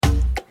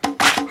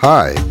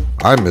Hi,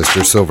 I'm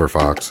Mr. Silver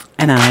Fox.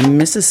 And I'm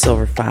Mrs.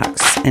 Silver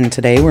Fox. And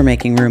today we're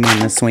making room on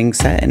the swing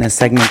set in a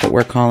segment that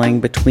we're calling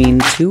Between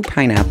Two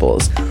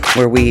Pineapples,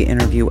 where we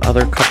interview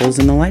other couples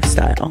in the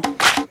lifestyle.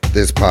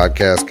 This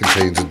podcast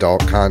contains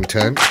adult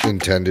content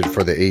intended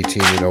for the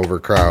 18 and over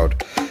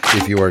crowd.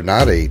 If you are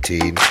not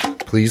 18,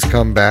 please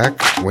come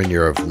back when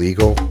you're of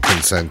legal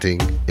consenting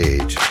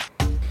age.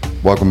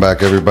 Welcome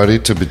back, everybody,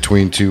 to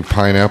Between Two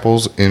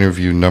Pineapples,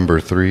 interview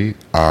number 3.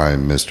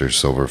 I'm Mr.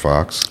 Silver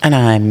Fox. And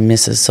I'm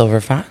Mrs. Silver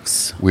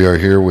Fox. We are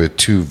here with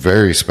two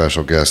very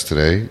special guests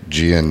today,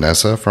 Gia and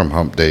Nessa from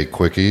Hump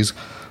Quickies,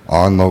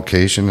 on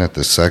location at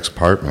the Sex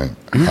Apartment.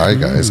 Hi,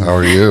 guys. How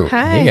are you?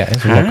 Hi. Hey,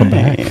 guys. Welcome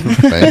back.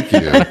 Thank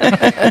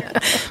you.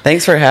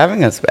 Thanks for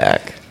having us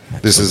back.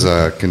 This is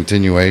a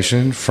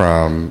continuation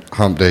from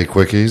Hump Day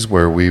Quickies,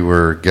 where we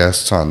were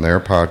guests on their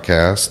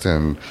podcast,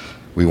 and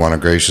we want to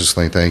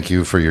graciously thank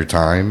you for your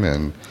time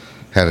and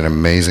had an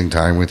amazing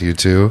time with you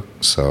two.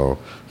 So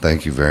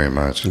thank you very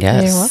much.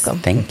 Yes. You're welcome.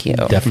 Thank you.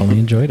 Definitely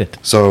enjoyed it.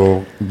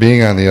 So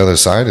being on the other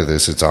side of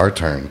this, it's our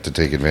turn to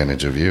take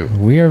advantage of you.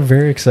 We are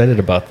very excited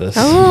about this.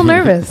 I'm a little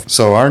nervous.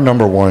 So our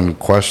number one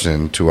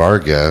question to our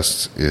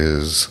guests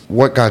is,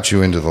 what got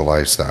you into the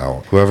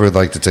lifestyle? Whoever would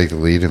like to take the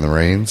lead in the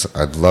reins,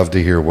 I'd love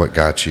to hear what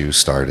got you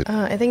started.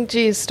 I think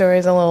G's story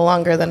is a little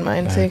longer than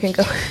mine, so you can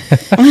go.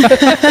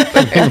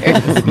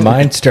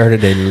 Mine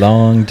started a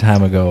long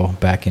time ago,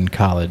 back in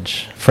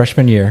college.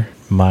 Freshman year,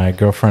 my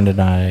girlfriend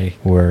and I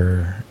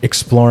were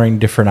exploring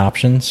different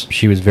options.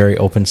 She was very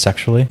open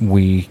sexually.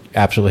 We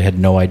absolutely had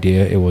no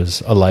idea it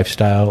was a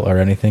lifestyle or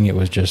anything. It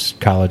was just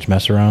college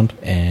mess around.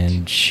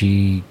 And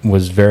she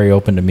was very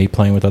open to me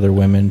playing with other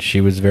women. She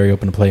was very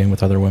open to playing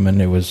with other women.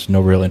 There was no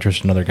real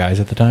interest in other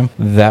guys at the time.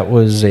 That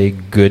was a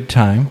good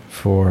time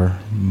for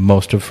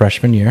most of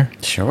freshman year.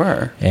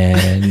 Sure.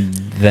 And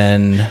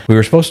then we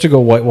were supposed to go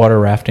whitewater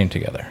rafting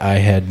together. I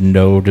had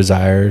no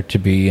desire to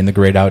be in the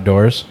great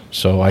outdoors,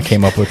 so I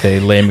came up with a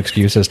lame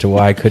excuse as to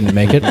why I couldn't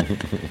make it.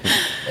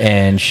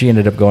 And she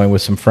ended up going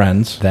with some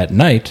friends. That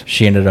night,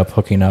 she ended up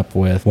hooking up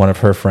with one of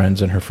her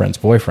friends and her friend's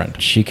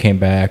boyfriend. She came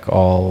back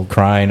all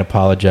crying,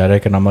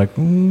 apologetic, and I'm like,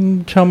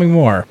 tell me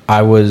more.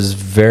 I was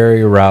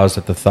very aroused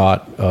at the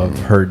thought of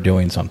her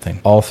doing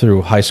something. All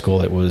through high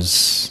school, I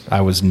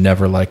was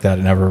never like that.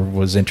 I never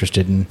was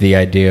interested in the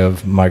idea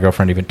of my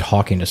girlfriend even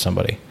talking to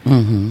somebody,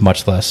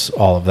 much less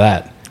all of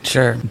that.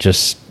 Sure.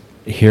 Just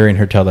hearing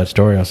her tell that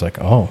story, I was like,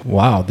 oh,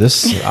 wow,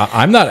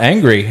 I'm not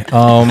angry.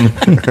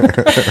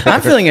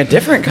 I'm feeling a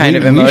different kind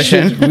of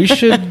emotion. We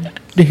should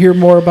hear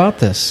more about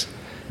this.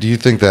 Do you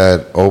think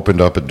that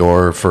opened up a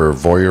door for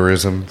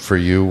voyeurism for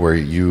you, where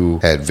you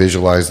had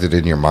visualized it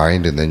in your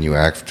mind and then you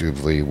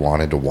actively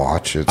wanted to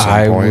watch at some point?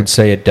 I would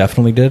say it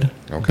definitely did,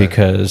 Okay.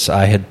 because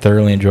I had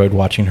thoroughly enjoyed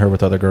watching her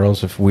with other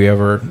girls. If we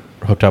ever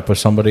hooked up with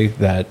somebody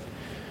that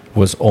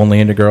was only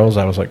into girls,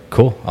 I was like,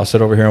 cool, I'll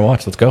sit over here and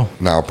watch. Let's go.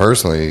 Now,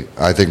 personally,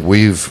 I think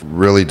we've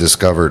really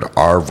discovered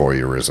our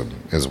voyeurism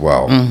as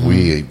well.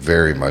 We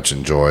very much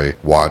enjoy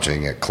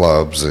watching at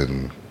clubs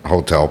and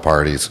hotel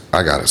parties.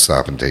 I got to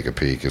stop and take a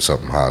peek if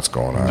something hot's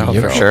going on.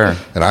 Oh, for sure.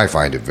 And I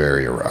find it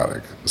very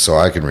erotic, so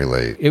I can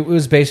relate. It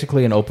was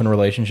basically an open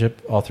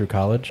relationship all through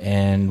college.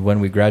 And when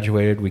we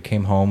graduated, we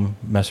came home,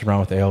 messed around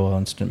with AOL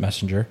Instant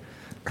Messenger,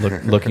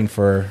 looking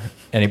for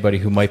anybody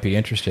who might be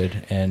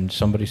interested. And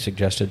somebody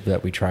suggested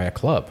that we try a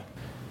club.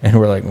 And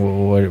we're like,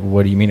 well,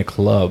 what do you mean a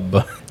club?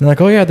 And they're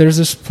like, oh, yeah, there's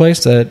this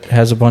place that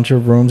has a bunch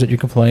of rooms that you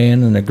can play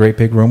in and a great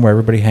big room where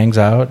everybody hangs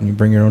out and you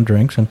bring your own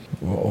drinks. And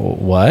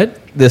what?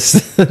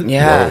 This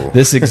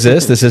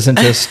exists? This isn't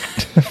just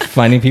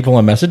finding people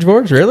on message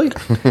boards? Really?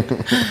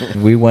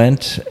 We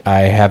went.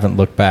 I haven't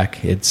looked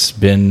back. It's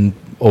been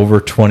over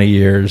 20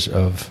 years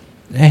of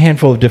a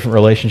handful of different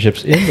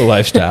relationships in the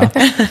lifestyle,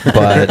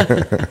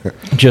 but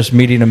just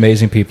meeting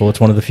amazing people. It's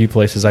one of the few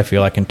places I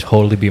feel I can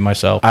totally be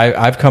myself.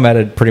 I've come at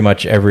it pretty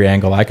much every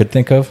angle I could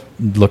think of,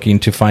 looking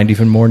to find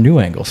even more new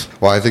angles.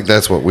 Well, I think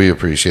that's what we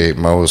appreciate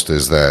most,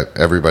 is that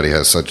everybody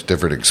has such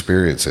different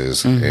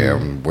experiences,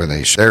 and when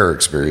they share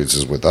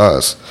experiences with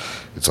us,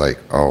 it's like,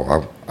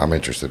 oh, I'm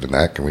interested in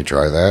that. Can we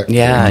try that?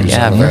 Yeah,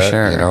 for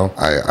sure. You know,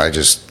 I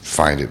just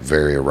find it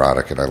very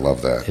erotic, and I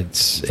love that.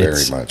 It's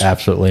very much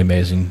absolutely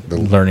amazing,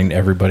 learning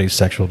everybody's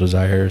sexual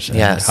desires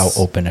and how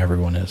open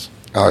everyone is.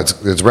 Oh,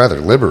 it's rather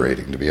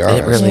liberating, to be honest.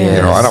 It really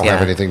You know, I don't is,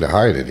 have anything to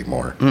hide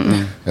anymore,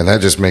 and that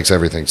just makes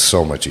everything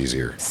so much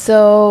easier.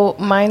 So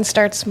mine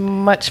starts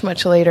much,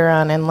 much later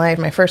on in life.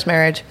 My first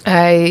marriage,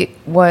 I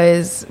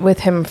was with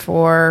him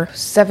for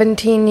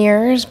 17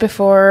 years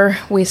before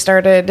we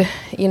started,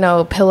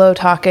 pillow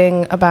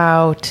talking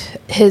about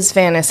his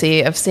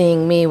fantasy of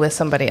seeing me with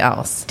somebody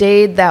else.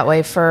 Stayed that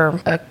way for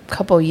a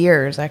couple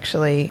years,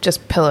 actually,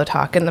 just pillow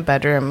talk in the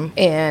bedroom.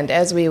 And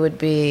as we would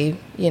be,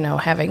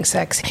 having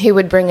sex, he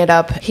would bring it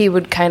up. He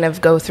would kind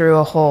of go through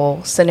a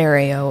whole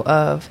scenario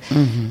of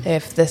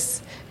if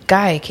this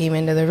guy came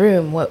into the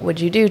room, what would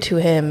you do to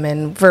him?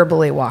 And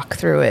verbally walk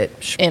through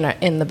it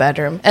in the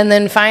bedroom. And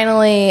then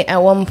finally, at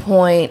one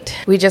point,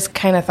 we just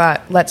kind of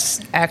thought,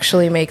 let's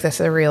actually make this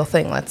a real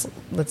thing.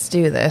 Let's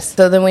do this.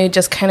 So then we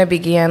just kind of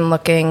began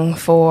looking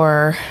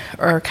for,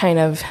 or kind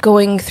of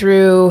going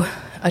through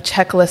a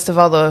checklist of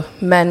all the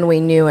men we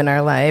knew in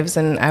our lives.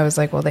 And I was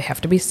like, well, they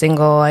have to be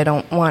single. I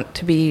don't want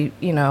to be,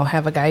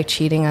 have a guy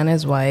cheating on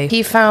his wife.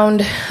 He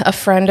found a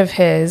friend of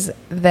his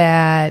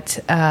that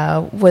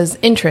was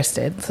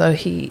interested. So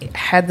he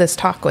had this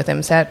talk with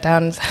him, sat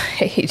down and said,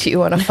 hey, do you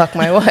want to fuck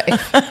my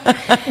wife?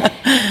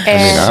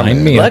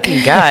 Sign me up.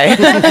 Lucky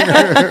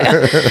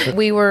guy.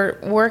 We were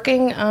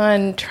working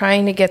on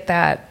trying to get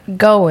that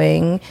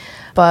going.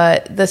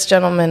 But this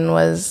gentleman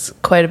was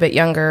quite a bit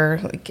younger,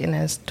 like in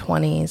his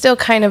 20s, still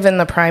kind of in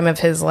the prime of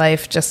his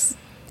life, just,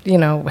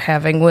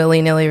 having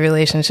willy-nilly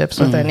relationships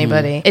with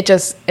anybody. It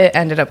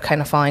ended up kind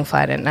of falling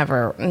flat. It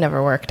never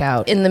worked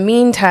out. In the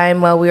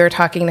meantime, while we were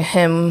talking to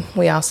him,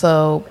 we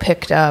also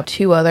picked up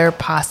 2 other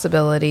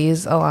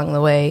possibilities along the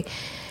way.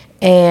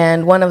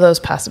 And one of those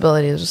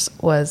possibilities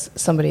was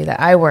somebody that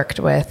I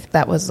worked with.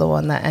 That was the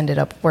one that ended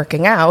up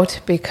working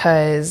out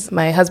because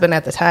my husband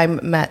at the time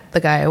met the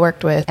guy I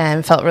worked with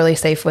and felt really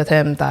safe with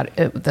him, thought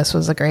this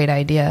was a great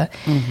idea.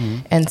 Mm-hmm.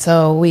 And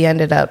so we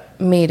ended up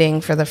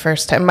meeting for the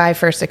first time. My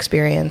first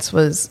experience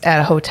was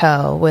at a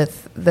hotel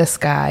with this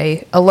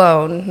guy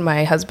alone.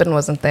 My husband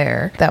wasn't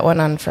there. That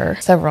went on for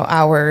several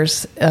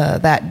hours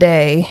that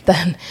day.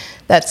 Then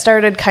that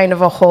started kind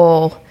of a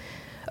whole...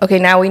 okay,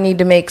 now we need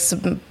to make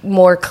some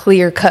more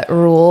clear-cut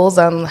rules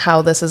on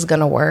how this is going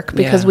to work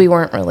because we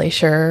weren't really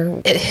sure.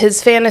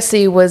 His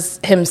fantasy was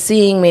him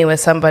seeing me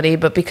with somebody,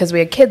 but because we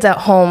had kids at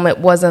home, it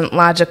wasn't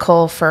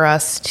logical for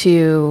us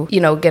to,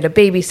 get a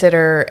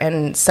babysitter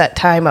and set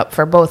time up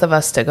for both of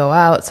us to go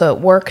out. So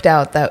it worked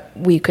out that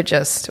we could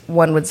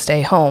one would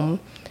stay home.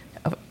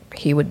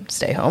 He would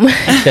stay home.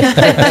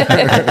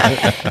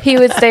 He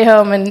would stay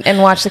home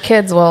and watch the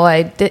kids while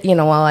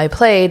I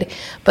played.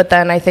 But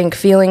then I think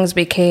feelings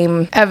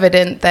became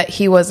evident that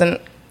he wasn't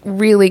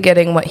really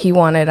getting what he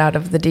wanted out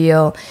of the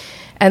deal.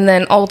 And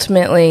then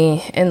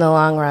ultimately, in the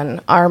long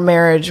run, our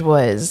marriage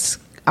was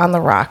on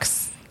the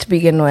rocks to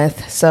begin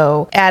with.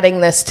 So adding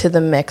this to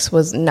the mix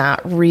was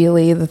not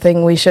really the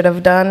thing we should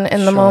have done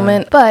in the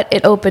moment, but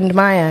it opened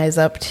my eyes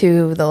up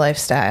to the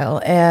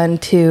lifestyle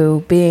and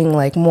to being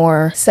like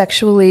more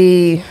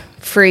sexually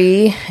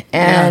free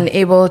and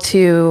able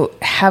to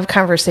have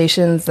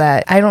conversations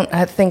that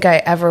I think I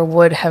ever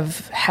would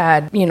have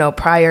had,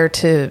 prior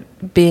to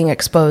being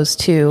exposed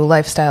to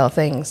lifestyle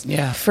things.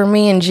 Yeah. For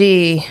me and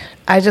G,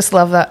 I just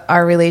love that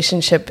our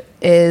relationship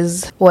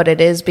is what it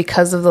is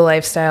because of the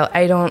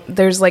lifestyle.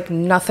 There's like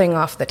nothing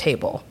off the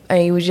table.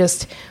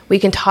 We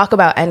can talk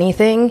about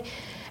anything.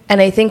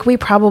 And I think we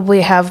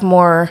probably have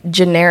more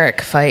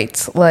generic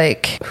fights,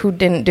 like who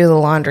didn't do the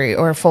laundry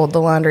or fold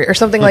the laundry or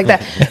something like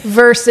that,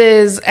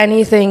 versus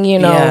anything,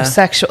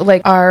 sexual,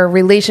 like our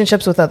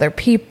relationships with other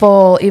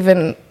people,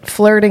 even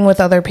flirting with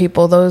other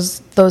people.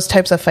 Those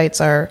types of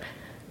fights are,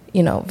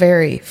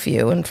 very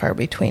few and far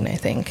between, I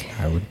think.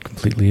 I would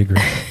completely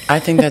agree. I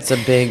think that's a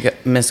big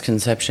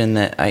misconception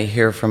that I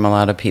hear from a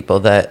lot of people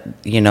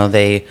that,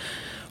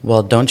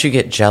 don't you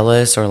get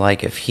jealous? Or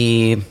like if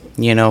he,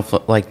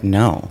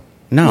 no.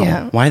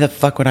 Yeah. Why the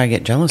fuck would I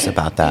get jealous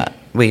about that?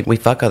 We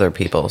fuck other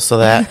people. So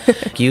that,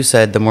 like you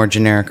said, the more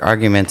generic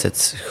arguments,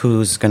 it's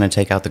who's going to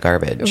take out the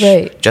garbage.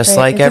 Right. Just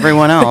like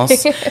everyone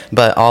else.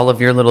 But all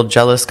of your little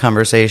jealous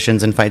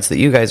conversations and fights that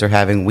you guys are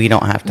having, we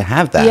don't have to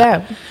have that.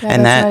 Yeah.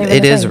 And that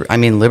it is,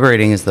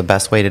 liberating is the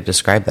best way to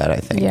describe that, I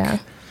think. Yeah.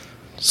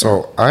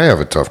 So I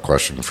have a tough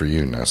question for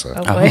you, Nessa.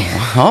 Oh, boy.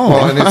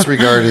 Well, and it's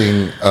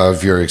regarding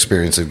of your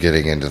experience of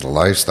getting into the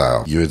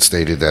lifestyle. You had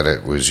stated that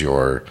it was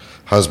your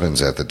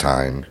husband's at the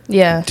time.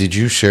 Yeah. Did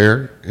you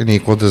share an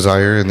equal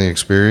desire in the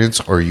experience,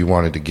 or you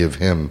wanted to give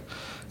him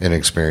an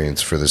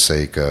experience for the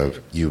sake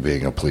of you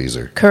being a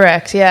pleaser?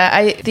 Correct.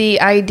 Yeah. The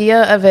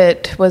idea of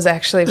it was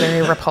actually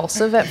very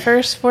repulsive at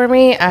first for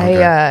me.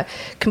 I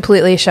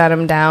completely shut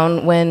him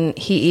down when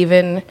he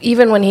even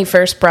when he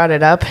first brought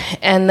it up,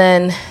 and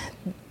then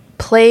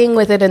playing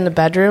with it in the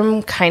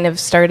bedroom kind of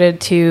started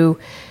to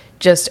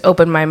just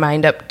open my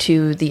mind up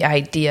to the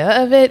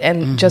idea of it,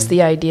 and just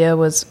the idea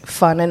was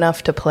fun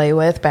enough to play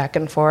with back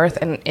and forth,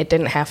 and it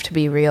didn't have to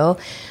be real.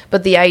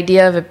 But the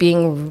idea of it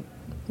being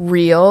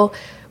real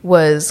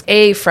was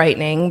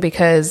frightening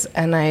because,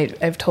 and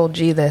I've told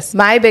G this,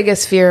 my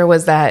biggest fear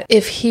was that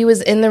if he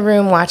was in the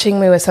room watching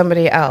me with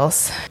somebody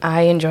else,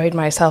 I enjoyed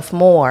myself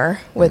more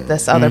with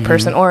this other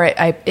person, or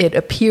it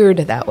appeared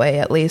that way,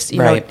 at least, you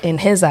know, in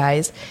his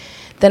eyes.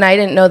 Then I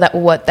didn't know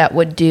what that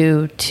would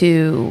do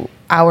to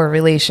our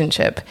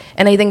relationship.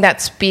 And I think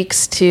that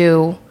speaks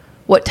to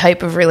what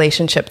type of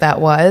relationship that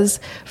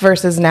was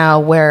versus now,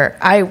 where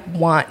I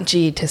want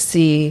G to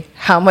see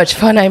how much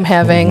fun I'm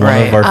having.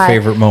 One of our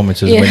favorite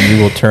moments is when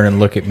you will turn and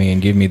look at me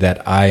and give me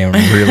that I am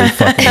really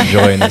fucking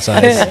enjoying this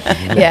eyes.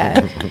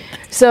 Yeah.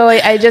 So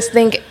I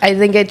think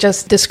it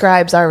just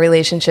describes our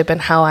relationship and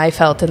how I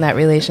felt in that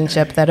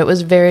relationship, that it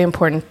was very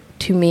important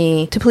to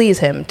me to please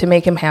him, to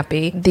make him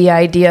happy. The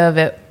idea of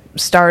it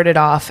started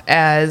off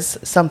as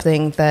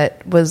something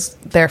that was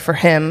there for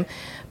him.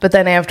 But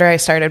then after I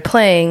started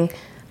playing,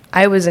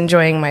 I was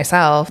enjoying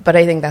myself. But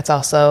I think that's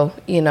also,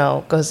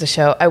 goes to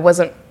show I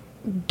wasn't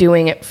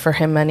doing it for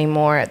him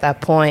anymore at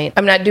that point.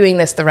 I'm not doing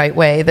this the right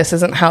way. This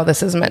isn't how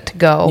this is meant to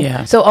go.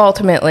 Yeah. So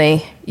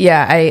ultimately,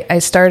 I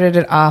started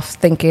it off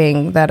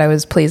thinking that I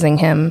was pleasing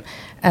him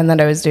and that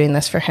I was doing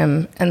this for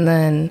him. And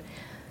then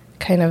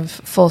kind of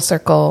full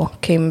circle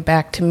came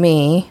back to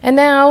me. And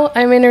now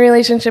I'm in a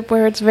relationship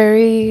where it's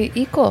very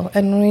equal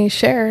and we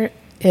share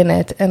in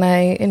it. And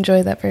I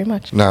enjoy that very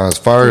much. Now, as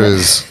far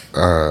as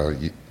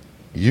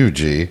you,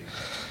 G,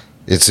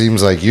 it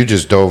seems like you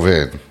just dove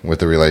in with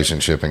the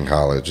relationship in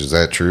college. Is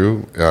that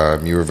true?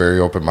 You were very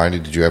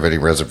open-minded. Did you have any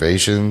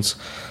reservations?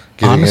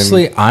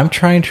 Honestly, I'm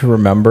trying to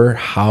remember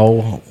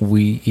how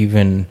we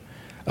even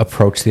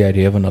approached the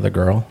idea of another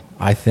girl.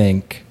 I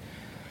think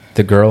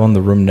the girl in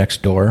the room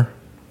next door,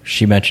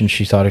 she mentioned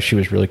she thought she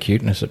was really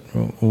cute. And I said,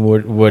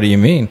 what do you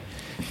mean?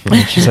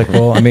 And she's like,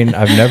 well, I mean,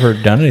 I've never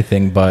done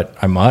anything, but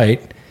I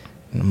might.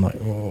 And I'm like,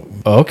 well,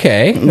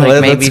 okay,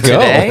 like maybe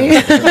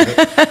today.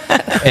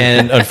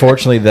 And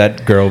unfortunately,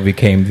 that girl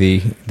became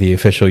the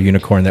official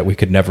unicorn that we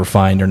could never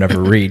find or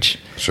never reach.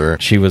 Sure.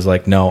 She was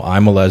like, no,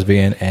 I'm a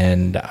lesbian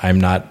and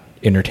I'm not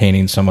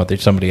entertaining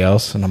somebody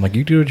else. And I'm like,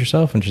 you do it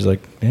yourself. And she's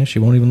like, yeah, she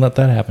won't even let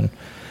that happen.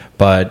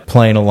 But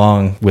playing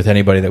along with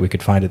anybody that we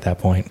could find at that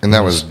point. And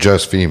that was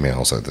just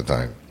females at the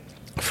time.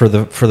 For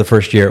the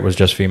first year, it was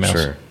just females.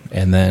 Sure.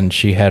 And then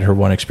she had her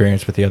one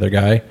experience with the other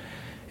guy.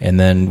 And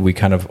then we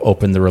kind of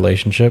opened the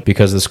relationship.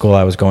 Because of the school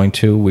I was going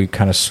to, we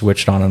kind of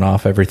switched on and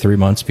off every 3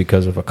 months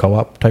because of a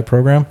co-op type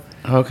program.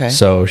 Okay.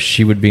 So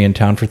she would be in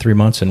town for 3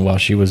 months, and while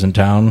she was in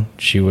town,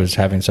 she was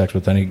having sex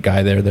with any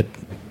guy there that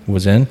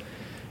was in.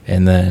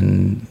 And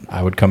then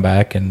I would come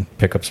back and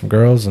pick up some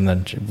girls, and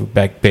then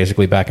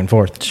basically back and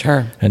forth.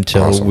 Sure.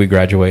 Until Awesome. we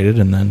graduated,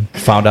 and then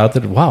found out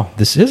that, wow,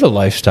 this is a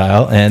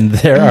lifestyle, and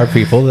there are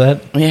people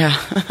that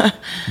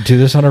do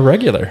this on a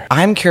regular.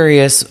 I'm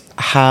curious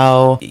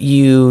how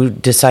you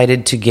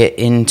decided to get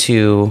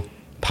into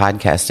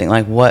podcasting.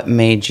 Like, what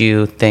made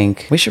you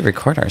think we should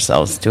record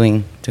ourselves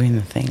doing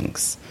the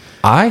things?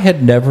 I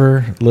had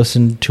never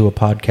listened to a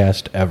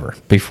podcast ever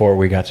before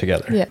we got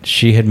together. Yeah.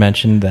 She had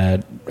mentioned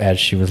that as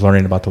she was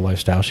learning about the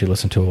lifestyle, she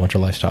listened to a bunch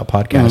of lifestyle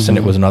podcasts, and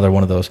it was another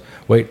one of those,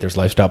 wait, there's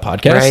lifestyle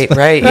podcasts?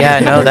 Right. Yeah,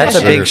 no, that's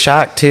a big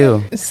shock,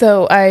 too.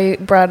 So I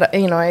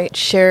I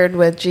shared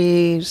with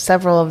G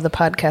several of the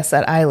podcasts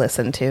that I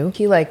listened to.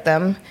 He liked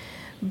them,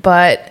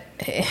 but,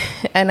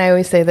 and I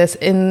always say this,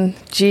 in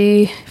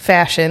G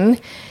fashion,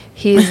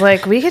 he's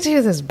like, we could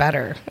do this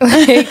better.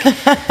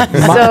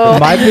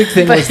 My big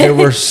thing was there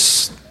were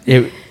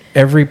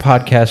every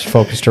podcast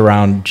focused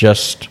around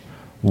just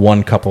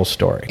one couple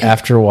story.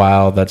 After a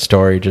while, that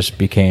story just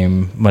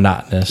became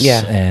monotonous.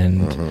 Yeah.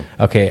 And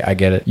okay, I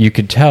get it. You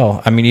could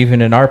tell. I mean,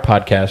 even in our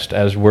podcast,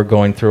 as we're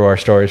going through our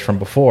stories from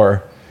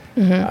before,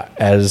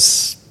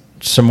 as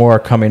some more are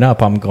coming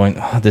up, I'm going,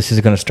 this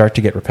is going to start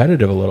to get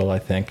repetitive a little, I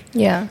think.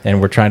 Yeah.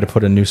 And we're trying to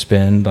put a new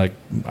spin. Like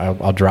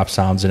I'll drop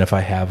sounds in if I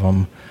have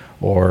them.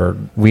 Or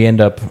we end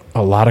up,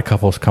 a lot of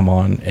couples come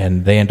on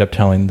and they end up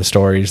telling the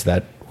stories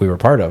that we were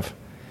part of.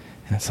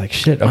 And it's like,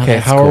 shit, okay,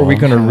 how are we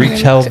going to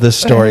retell this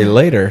story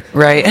later?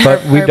 Right.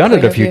 But we've done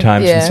it a few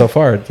times, yeah. and so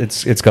far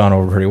it's gone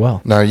over pretty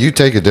well. Now, you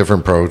take a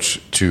different approach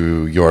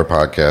to your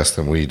podcast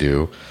than we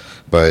do,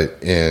 but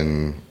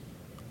in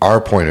our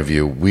point of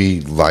view,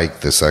 we like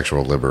the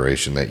sexual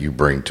liberation that you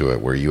bring to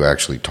it, where you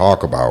actually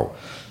talk about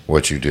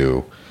what you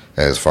do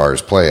as far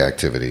as play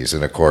activities.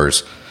 And, of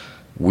course,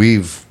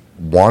 we've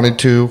wanted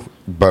to,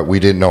 but we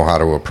didn't know how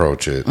to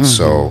approach it.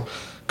 So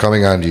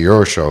coming onto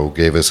your show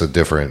gave us a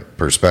different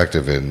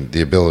perspective and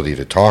the ability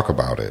to talk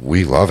about it.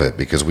 We love it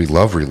because we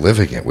love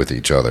reliving it with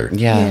each other.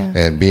 Yeah.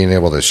 And being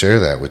able to share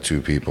that with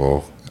two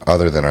people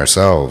other than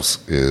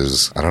ourselves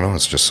is, I don't know,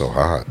 it's just so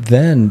hot.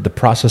 Then the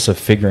process of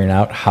figuring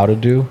out how to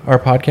do our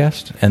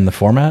podcast and the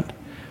format,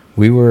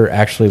 we were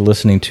actually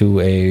listening to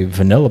a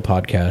vanilla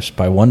podcast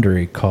by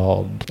Wondery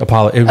called the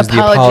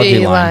Apology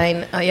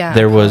Line.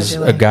 There was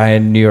a guy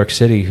in New York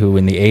City who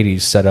in the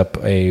 80s set up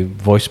a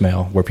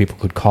voicemail where people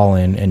could call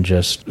in and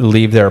just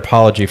leave their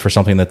apology for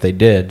something that they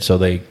did so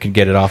they could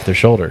get it off their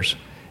shoulders.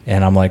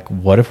 And I'm like,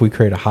 what if we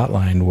create a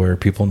hotline where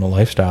people in the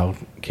lifestyle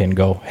can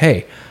go,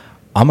 hey,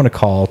 I'm going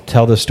to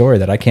tell this story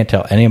that I can't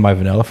tell any of my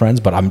vanilla friends,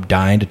 but I'm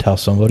dying to tell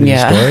somebody the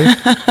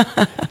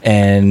story.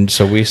 And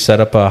so we set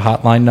up a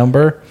hotline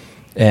number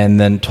and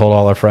then told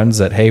all our friends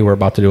that, hey, we're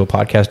about to do a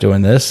podcast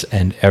doing this.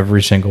 And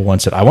every single one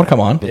said, I want to come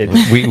on.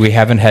 We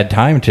haven't had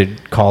time to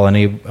call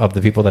any of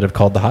the people that have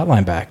called the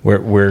hotline back.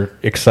 We're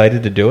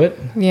excited to do it.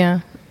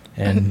 Yeah.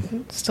 And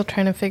I'm still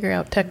trying to figure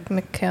out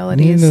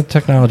technicalities. The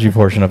technology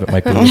portion of it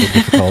might be a little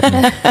difficult.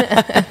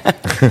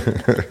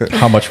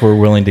 How much we're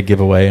willing to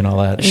give away and all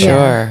that.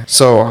 Sure.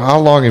 So how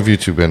long have you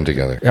two been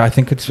together? I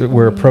think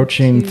we're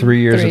approaching 3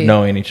 years of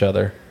knowing each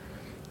other.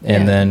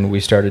 And then we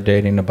started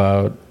dating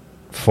about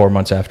 4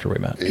 months after we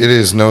met. It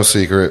is no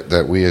secret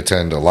that we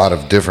attend a lot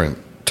of different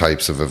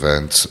types of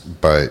events,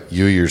 but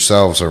you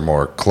yourselves are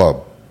more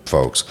club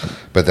folks,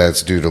 but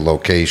that's due to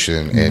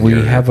location and we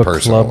your have a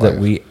personal club life.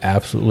 that we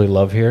absolutely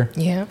love here.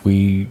 Yeah.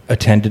 We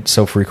attend it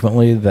so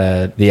frequently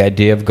that the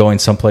idea of going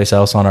someplace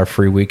else on our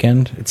free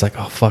weekend, it's like,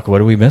 oh fuck, what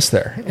do we miss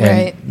there? And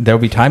right. there'll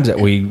be times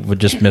that we would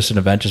just miss an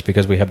event just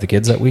because we have the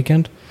kids that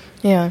weekend.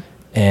 Yeah.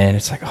 And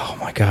it's like, oh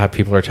my God,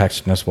 people are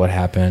texting us what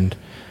happened.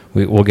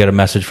 We'll get a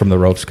message from the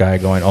ropes guy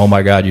going, oh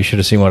my God, you should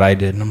have seen what I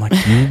did. And I'm like,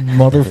 you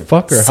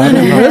motherfucker, how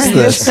did you miss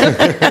this?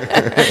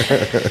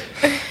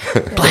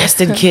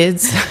 Blasted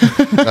kids.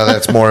 Now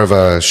that's more of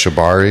a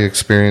Shibari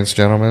experience,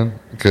 gentlemen,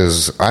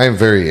 because I am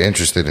very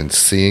interested in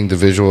seeing the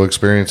visual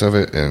experience of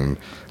it, and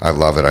I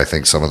love it. I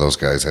think some of those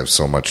guys have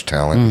so much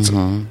talent. It's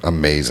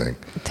amazing.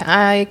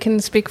 I can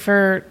speak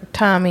for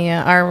Tommy,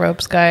 our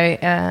ropes guy,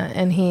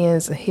 and he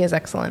is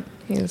excellent.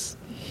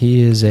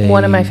 He is a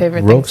one of my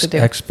favorite ropes things to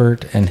do.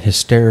 Expert and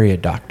hysteria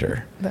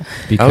doctor.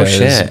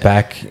 Because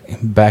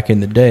back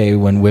in the day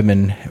when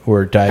women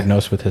were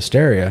diagnosed with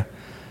hysteria,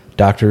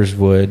 doctors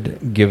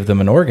would give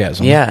them an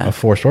orgasm, a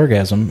forced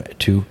orgasm,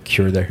 to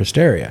cure their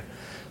hysteria.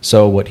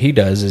 So what he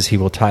does is he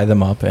will tie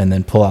them up and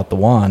then pull out the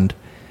wand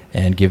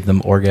and give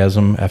them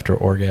orgasm after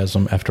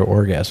orgasm after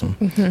orgasm.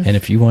 Mm-hmm. And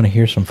if you want to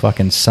hear some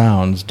fucking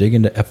sounds, dig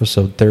into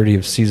episode 30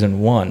 of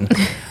season 1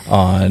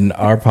 on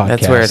our podcast.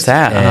 That's where it's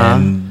at,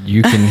 and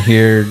you can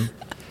hear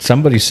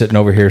somebody sitting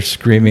over here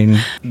screaming.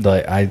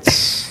 There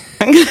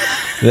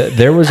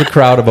was a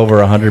crowd of over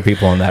 100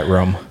 people in that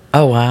room.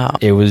 Oh, wow.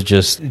 It was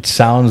just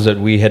sounds that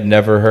we had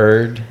never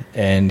heard,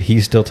 and he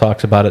still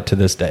talks about it to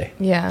this day.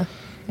 Yeah.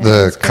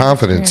 The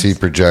confidence he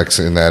projects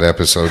in that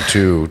episode,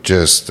 too,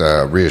 just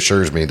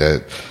reassures me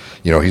that,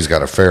 he's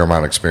got a fair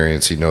amount of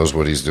experience. He knows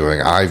what he's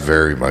doing. I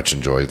very much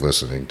enjoyed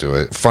listening to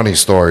it. Funny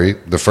story,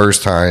 the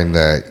first time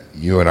that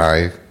you and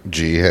I,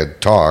 G, had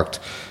talked,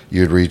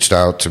 you had reached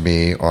out to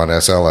me on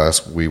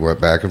SLS. We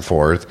went back and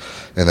forth,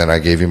 and then I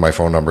gave you my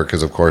phone number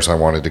because, of course, I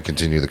wanted to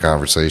continue the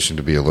conversation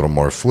to be a little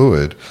more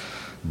fluid.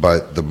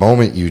 But the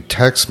moment you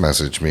text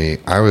messaged me,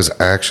 I was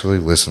actually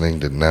listening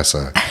to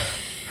Nessa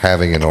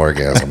having an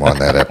orgasm on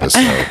that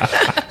episode.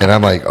 And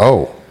I'm like,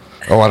 oh,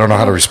 I don't know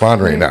how to respond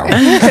right now.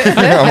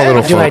 I'm a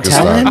little Do focused I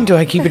tell on him? Do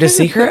I keep it a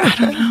secret? I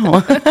don't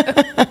know.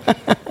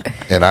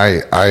 And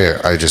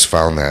I just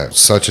found that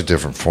such a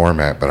different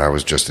format, but I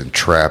was just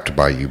entrapped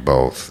by you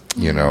both.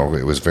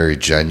 It was very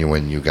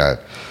genuine. You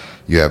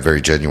have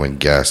very genuine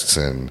guests,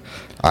 and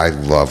I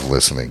love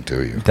listening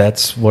to you.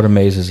 That's what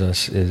amazes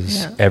us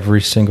is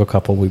every single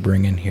couple we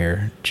bring in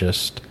here,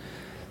 just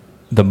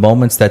the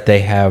moments that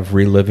they have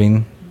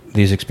reliving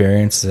these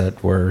experiences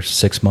that were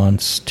 6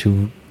 months,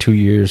 2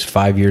 years,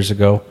 5 years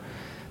ago.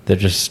 They're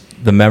just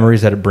the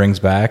memories that it brings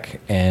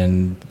back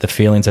and the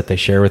feelings that they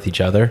share with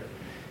each other.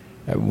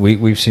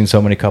 We've seen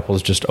so many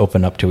couples just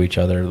open up to each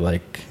other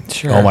like,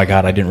 sure. Oh my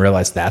God, I didn't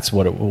realize that's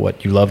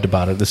what you loved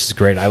about it. This is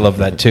great. I love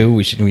that too.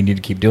 We need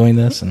to keep doing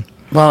this. And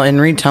well,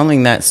 and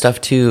retelling that stuff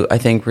too, I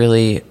think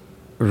really,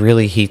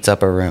 really heats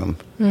up a room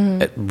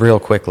real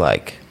quick.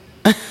 Like,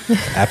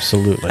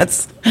 absolutely.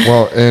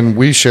 Well, and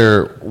we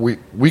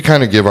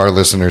kind of give our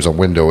listeners a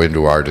window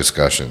into our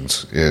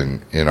discussions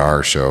in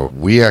our show.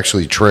 We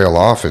actually trail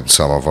off in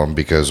some of them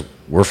because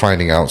we're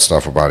finding out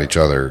stuff about each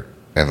other,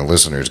 and the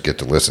listeners get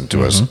to listen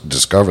to us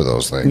discover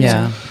those things.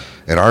 Yeah.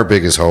 And our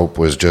biggest hope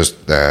was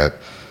just that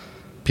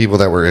people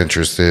that were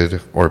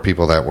interested or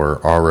people that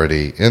were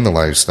already in the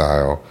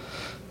lifestyle,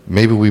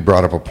 maybe we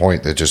brought up a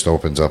point that just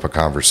opens up a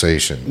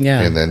conversation,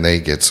 and then they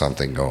get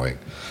something going.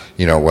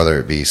 Whether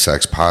it be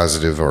sex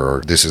positive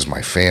or this is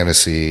my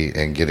fantasy,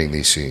 and getting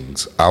these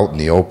things out in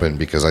the open,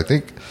 because I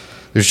think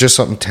there's just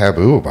something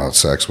taboo about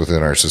sex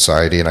within our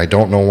society, and I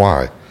don't know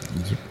why.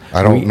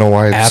 I don't know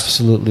why.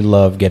 Absolutely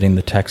love getting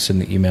the texts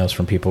and the emails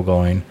from people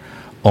going,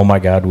 oh my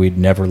God, we'd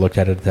never looked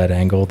at it at that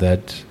angle.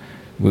 That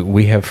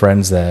we have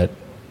friends that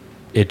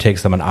it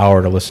takes them an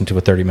hour to listen to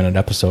a 30-minute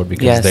episode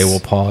because they will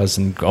pause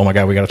and, oh my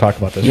God, we got to talk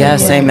about this. Yeah,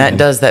 same.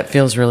 That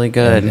feels really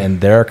good. And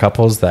there are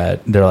couples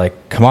that they're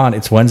like, come on,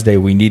 it's Wednesday.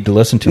 We need to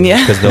listen to it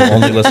because they'll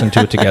only listen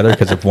to it together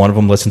because if one of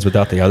them listens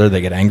without the other,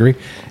 they get angry.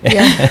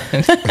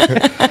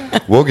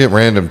 Yeah. We'll get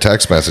random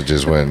text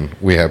messages when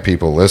we have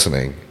people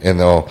listening, and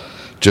they'll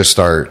just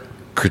start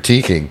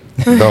critiquing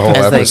the whole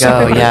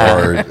episode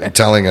or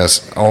telling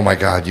us, oh my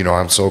God,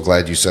 I'm so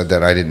glad you said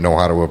that. I didn't know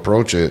how to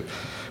approach it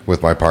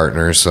with my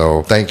partner.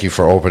 So thank you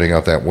for opening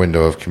up that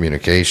window of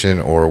communication.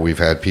 Or we've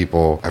had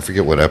people, I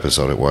forget what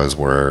episode it was,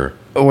 where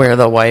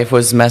the wife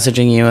was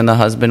messaging you and the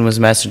husband was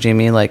messaging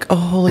me like, oh,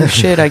 holy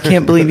shit, I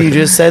can't believe you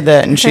just said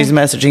that. And she's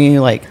messaging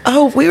you like,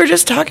 oh, we were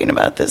just talking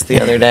about this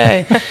the other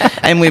day.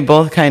 And we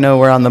both kind of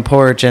were on the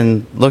porch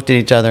and looked at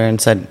each other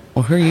and said,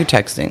 well, who are you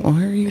texting?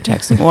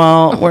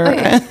 Well,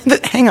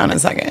 hang on a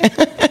second.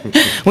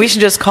 We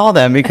should just call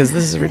them because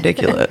this is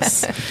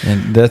ridiculous.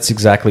 And that's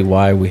exactly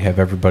why we have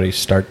everybody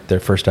start their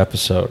first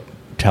episode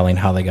telling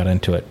how they got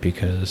into it,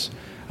 because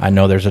I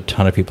know there's a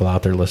ton of people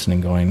out there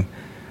listening going,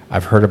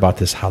 I've heard about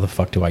this. How the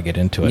fuck do I get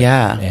into it?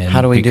 Yeah. And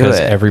how do we do it?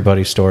 Because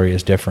everybody's story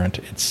is different.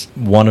 It's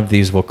one of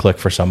these will click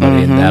for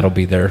somebody, and that'll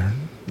be their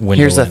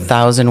Here's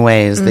 1,000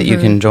 ways that you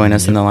can join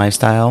us in the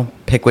lifestyle.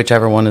 Pick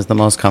whichever one is the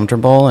most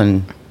comfortable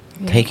and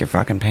take your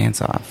fucking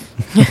pants off.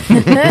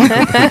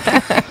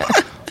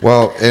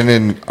 Well, and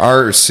in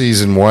our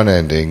season 1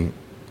 ending,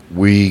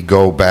 we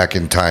go back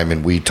in time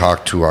and we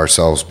talk to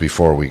ourselves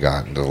before we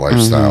got into the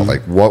lifestyle.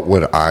 Like, what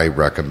would I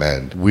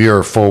recommend? We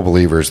are full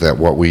believers that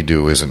what we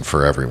do isn't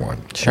for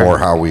everyone, or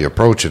how we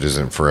approach it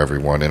isn't for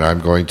everyone. And I'm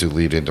going to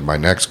lead into my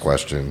next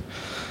question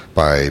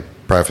by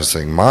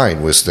prefacing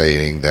mine with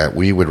stating that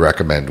we would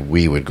recommend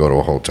we would go to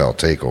a hotel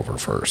takeover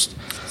first.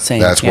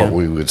 That's what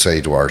we would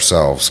say to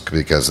ourselves,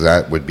 because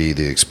that would be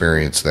the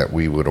experience that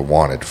we would have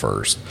wanted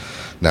first.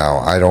 Now,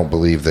 I don't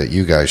believe that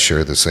you guys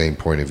share the same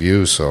point of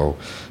view, so,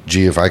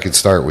 G, if I could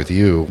start with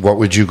you, what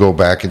would you go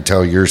back and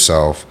tell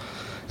yourself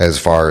as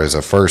far as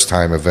a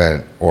first-time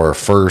event or a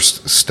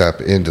first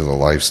step into the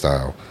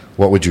lifestyle?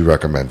 What would you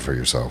recommend for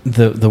yourself?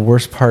 The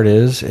worst part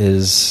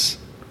is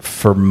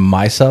for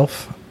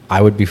myself,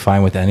 I would be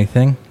fine with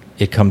anything.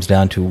 It comes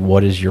down to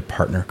what is your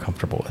partner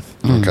comfortable with.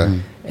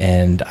 Okay.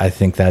 And I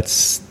think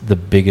that's the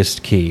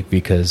biggest key,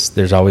 because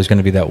there's always going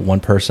to be that one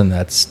person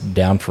that's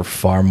down for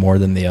far more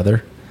than the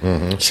other.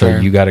 So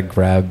you got to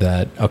grab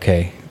that,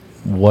 okay,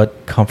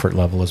 what comfort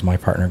level is my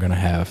partner going to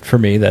have? For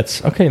me,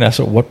 that's, okay,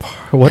 Nessa, what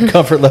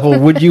comfort level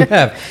would you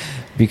have?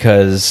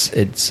 Because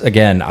it's,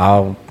 again,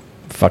 I'll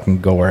fucking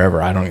go wherever.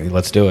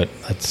 Let's do it.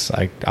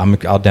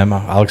 I'll demo.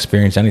 I'll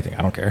experience anything.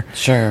 I don't care.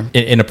 Sure.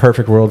 In a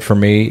perfect world for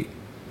me,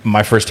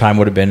 my first time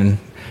would have been,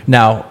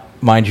 now,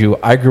 mind you,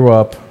 I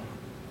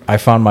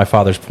found my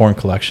father's porn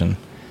collection,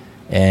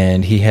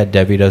 and he had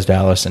Debbie Does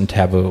Dallas and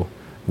Taboo,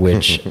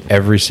 which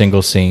every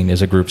single scene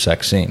is a group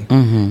sex scene.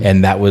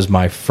 And that was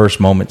my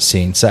first moment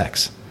seeing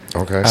sex.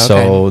 Okay.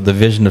 So the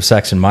vision of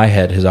sex in my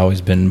head has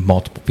always been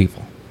multiple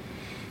people.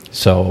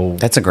 So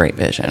that's a great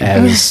vision.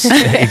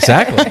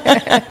 Exactly.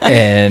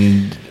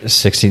 And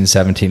 16,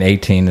 17,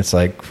 18, it's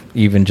like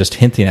even just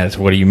hinting at it.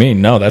 What do you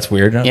mean? No, that's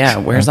weird. No, yeah,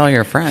 where's all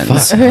your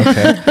friends?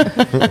 Okay.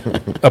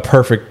 A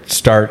perfect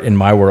start in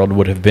my world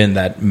would have been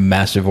that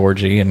massive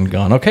orgy and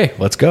gone, okay,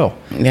 let's go.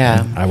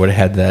 Yeah. And I would have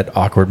had that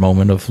awkward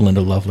moment of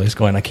Linda Lovelace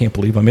going, I can't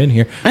believe I'm in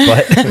here.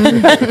 But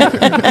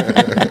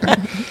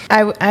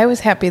I was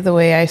happy the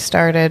way I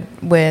started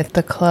with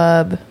the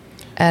club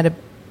at a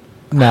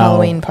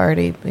Halloween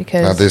party,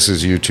 because now this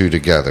is you two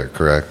together,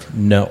 correct?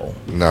 No.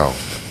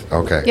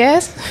 Okay.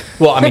 Yes.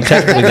 Well, I mean,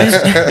 technically,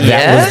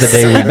 that was the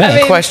day we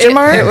met. Question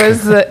mark?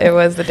 It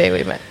was the day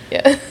we met.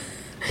 Yeah.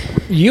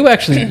 You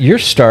actually, your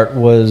start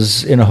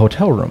was in a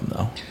hotel room,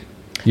 though.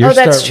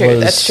 That's true.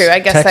 That's true. I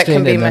guess that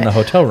can be in a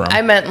hotel room.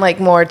 I meant like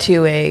more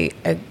to a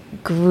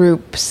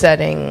group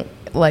setting,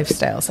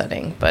 lifestyle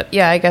setting. But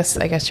yeah, I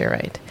guess you're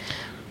right.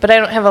 But I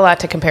don't have a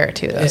lot to compare it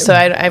to, though. So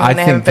I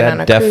haven't been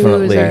on a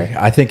cruise.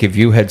 I think if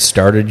you had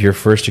started your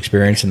first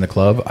experience in the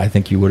club, I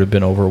think you would have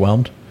been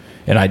overwhelmed.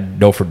 And I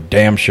know for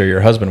damn sure your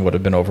husband would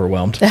have been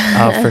overwhelmed.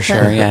 Oh, for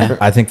sure, yeah.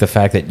 I think the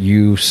fact that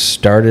you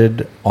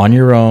started on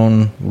your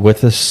own with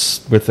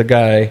the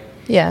guy,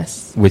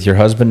 yes, with your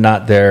husband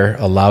not there,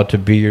 allowed to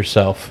be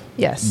yourself,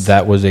 yes,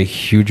 that was a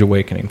huge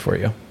awakening for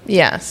you.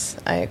 Yes,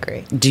 I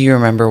agree. Do you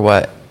remember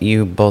what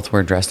you both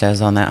were dressed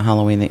as on that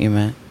Halloween that you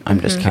met? I'm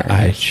just curious.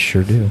 I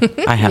sure do.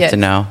 I have to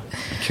know.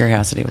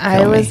 Curiosity would kill me.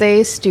 I was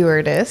a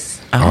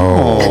stewardess.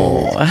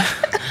 Oh.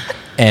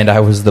 And I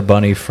was the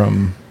bunny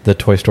from the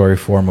Toy Story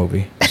 4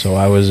 movie. So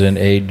I was in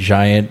a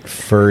giant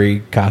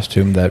furry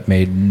costume that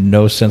made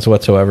no sense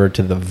whatsoever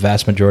to the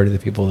vast majority of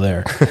the people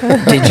there.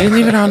 Did you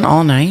leave it on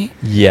all night?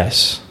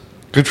 Yes.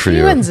 Good for you.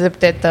 You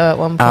unzipped it, though, at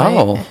one point.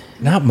 Oh.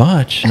 Not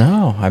much,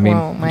 no. I mean,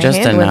 my just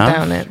hand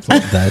enough. went down it.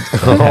 That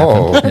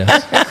happened,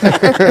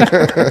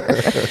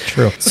 yes.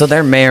 True. So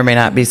there may or may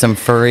not be some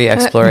furry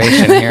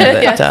exploration here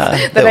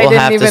that we'll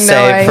have to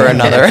save for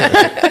another.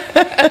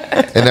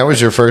 And that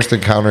was your first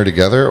encounter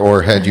together,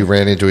 or had you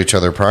ran into each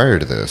other prior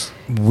to this?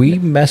 We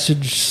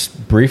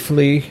messaged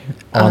briefly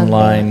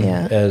online,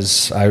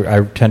 as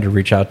I tend to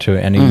reach out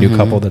to any new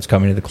couple that's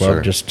coming to the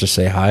club just to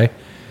say hi.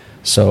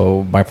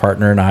 So my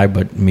partner and I,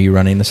 but me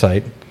running the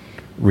site,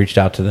 reached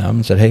out to them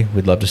and said, hey,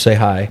 we'd love to say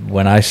hi.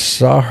 When I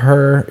saw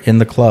her in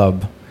the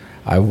club,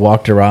 I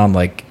walked around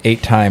like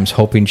 8 times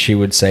hoping she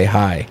would say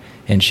hi,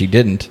 and she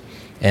didn't.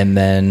 And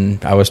then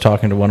I was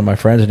talking to one of my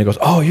friends, and he goes,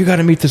 oh, you got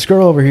to meet this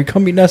girl over here.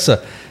 Come meet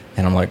Nessa.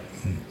 And I'm like,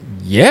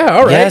 yeah,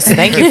 all right. Yes,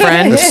 thank you,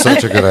 friend. That's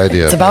such a good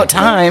idea. It's about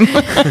time.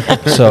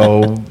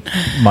 So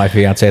my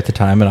fiance at the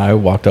time and I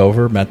walked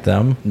over, met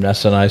them.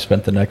 Nessa and I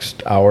spent the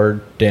next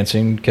hour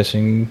dancing,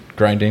 kissing,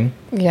 grinding.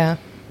 Yeah.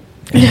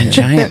 In a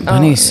giant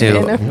bunny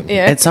suit.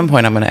 Yeah. At some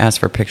point, I'm going to ask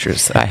for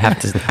pictures. I have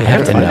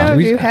to know. Do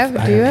you have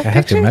I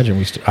have to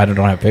imagine I don't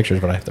have pictures,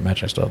 but I have to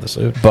imagine I still have the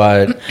suit.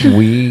 But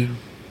we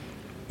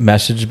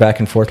messaged back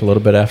and forth a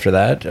little bit after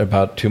that.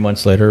 About 2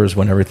 months later was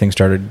when everything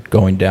started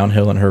going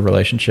downhill in her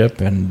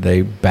relationship, and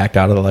they backed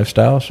out of the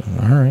lifestyle. So,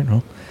 all right,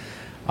 well,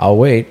 I'll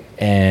wait.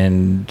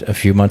 And a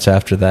few months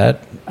after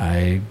that,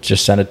 I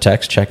just sent a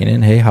text checking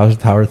in. Hey, how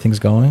are things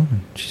going?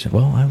 And she said,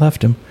 well, I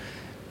left him.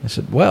 I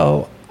said,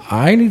 well,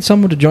 I need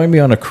someone to join me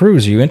on a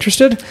cruise. Are you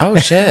interested? Oh,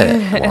 shit.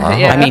 Wow.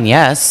 Yeah. I mean,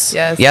 yes.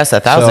 Yes,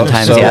 1,000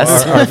 times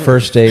yes. Our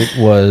first date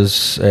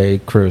was a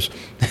cruise.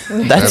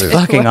 That's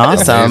fucking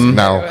awesome.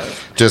 Now,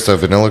 just a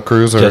vanilla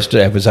cruise? Or?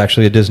 It was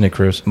actually a Disney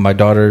cruise. My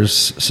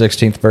daughter's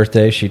 16th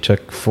birthday, she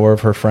took 4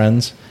 of her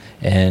friends,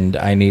 and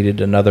I needed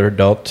another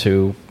adult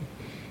to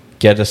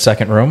get a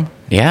second room.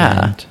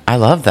 Yeah, I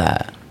love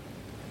that.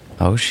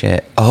 Oh,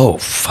 shit. Oh,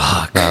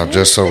 fuck. Now,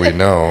 just so we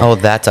know. Oh,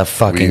 that's a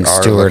fucking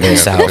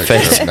stewardess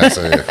outfit.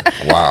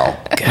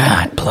 Wow.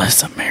 God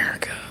bless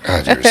America.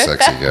 God, you're a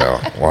sexy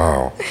gal.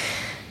 Wow.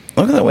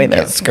 Look at the way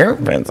that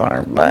skirt fits on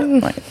her butt.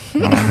 Like,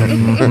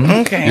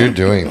 okay. You're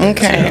doing things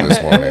here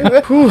this morning. I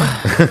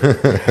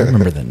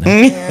remember that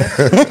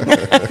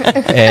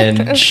night.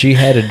 And she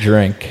had a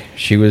drink.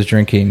 She was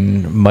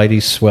drinking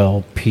Mighty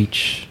Swell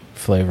peach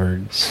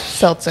flavored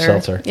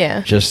seltzer.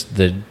 Yeah.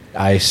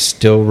 I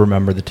still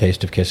remember the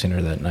taste of kissing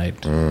her that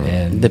night.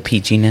 And the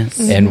peachiness.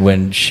 And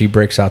when she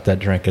breaks out that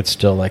drink, it's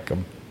still like a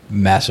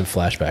massive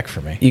flashback for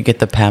me. You get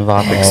the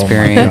Pavlov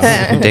experience.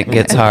 Dick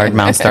gets hard,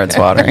 mouth starts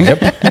watering. Yep.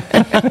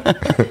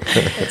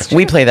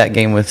 We play that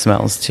game with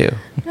smells too.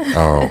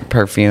 Oh.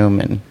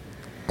 Perfume and...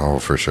 Oh,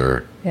 for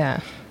sure.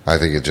 Yeah. I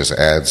think it just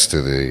adds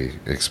to the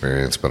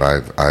experience, but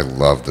I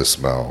love the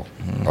smell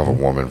of a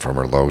woman, from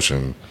her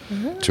lotion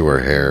to her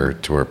hair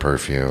to her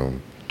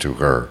perfume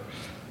to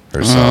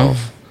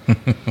herself.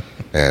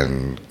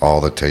 And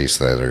all the tastes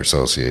that are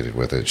associated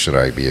with it. Should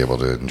I be able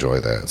to enjoy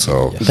that?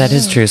 So that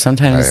is true.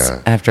 Sometimes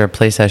after a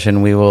play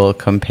session, we will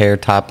compare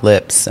top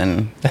lips,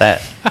 and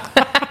that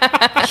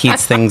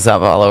heats things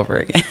up all over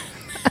again.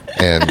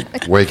 And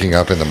waking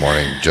up in the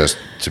morning just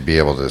to be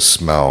able to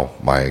smell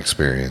my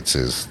experience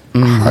is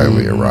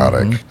highly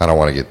erotic. I don't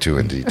want to get too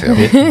in detail.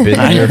 Been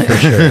there for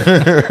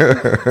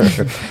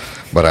sure.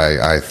 But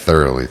I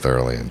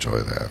thoroughly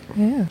enjoy that.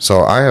 Yeah.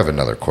 So I have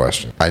another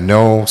question. I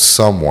know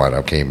somewhat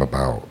I came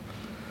about,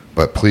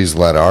 but please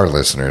let our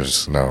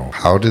listeners know,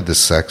 how did the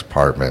sex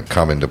department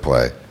come into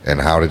play, and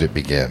how did it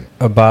begin?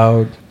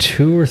 About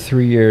 2 or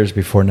 3 years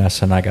before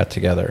Nessa and I got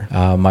together,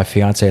 my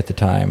fiance at the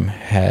time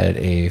had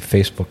a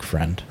Facebook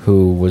friend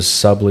who was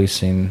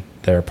subleasing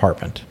their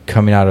apartment.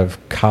 Coming out of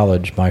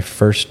college, my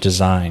first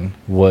design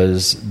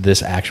was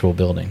this actual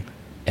building,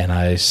 and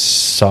I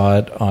saw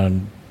it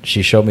on...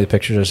 She showed me the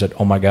pictures. I said,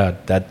 "Oh my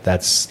God,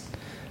 that's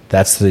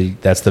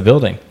the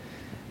building."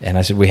 And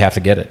I said, "We have to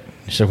get it."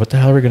 She said, "What the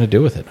hell are we going to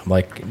do with it?" I'm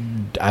like,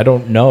 "I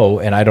don't know,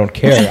 and I don't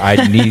care. I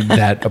need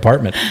that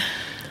apartment."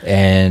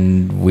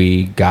 And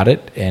we got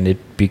it, and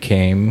it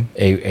became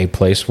a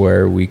place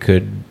where we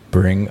could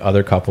bring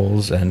other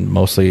couples, and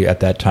mostly at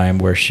that time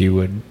where she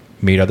would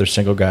meet other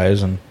single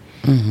guys and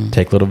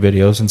take little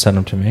videos and send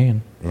them to me.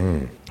 And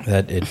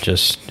that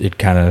it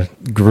kind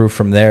of grew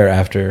from there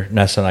after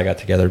Nessa and I got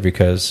together,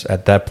 because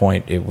at that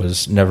point it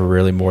was never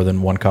really more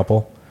than one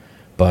couple.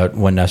 But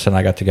when Nessa and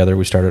I got together,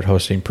 we started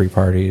hosting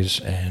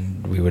pre-parties,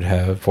 and we would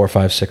have 4,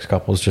 5, 6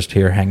 couples just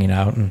here hanging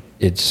out. And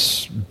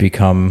it's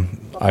become,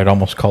 I'd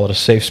almost call it a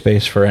safe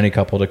space for any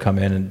couple to come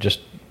in and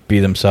just be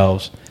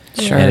themselves.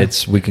 Sure.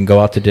 And we can go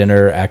out to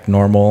dinner, act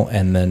normal,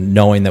 and then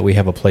knowing that we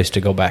have a place to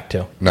go back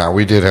to. Now,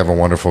 we did have a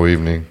wonderful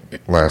evening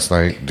last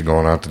night,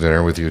 going out to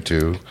dinner with you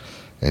two,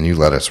 and you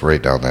led us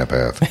right down that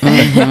path.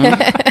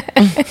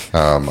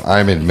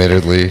 I'm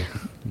admittedly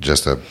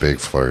just a big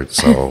flirt,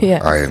 so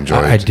yes. I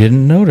enjoyed. I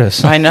didn't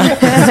notice. I know.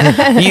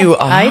 You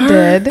are. I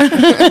did.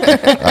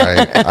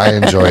 I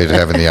enjoyed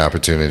having the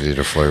opportunity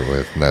to flirt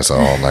with Nessa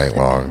all night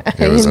long.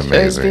 It was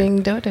amazing.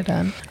 Being doted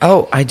on.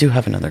 Oh, I do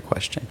have another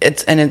question.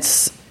 It's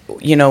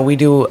we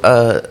do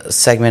a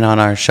segment on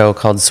our show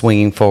called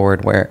Swinging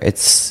Forward, where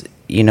it's,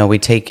 we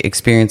take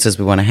experiences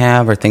we want to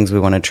have or things we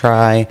want to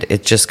try.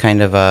 It's just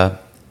kind of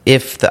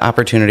if the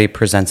opportunity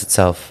presents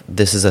itself,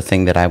 this is a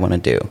thing that I want to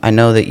do. I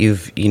know that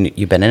you've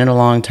been in it a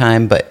long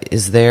time, but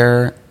is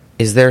there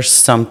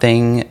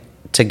something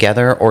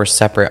together or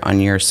separate on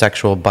your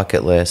sexual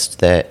bucket list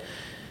that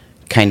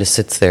kind of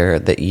sits there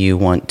that you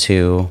want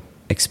to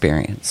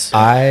experience?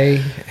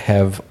 I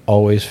have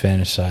always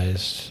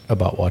fantasized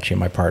about watching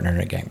my partner in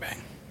a gangbang.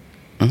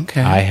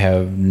 Okay. I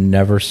have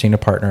never seen a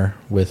partner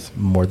with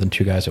more than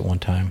 2 guys at one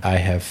time. I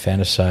have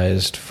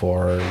fantasized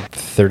for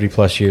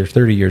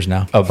 30 years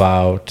now,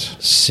 about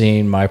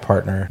seeing my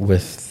partner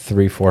with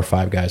 3, 4,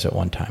 5 guys at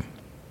one time.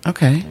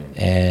 Okay.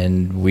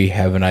 And we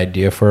have an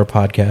idea for a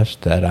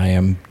podcast that I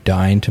am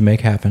dying to make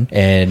happen.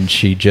 And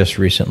she just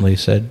recently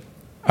said,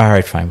 "All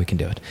right, fine, we can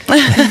do it."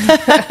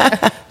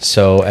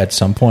 So at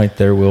some point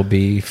there will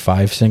be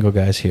 5 single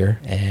guys here,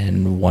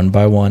 and one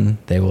by one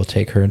they will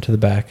take her into the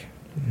back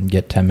and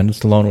get 10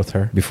 minutes alone with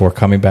her before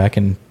coming back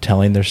and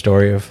telling their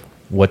story of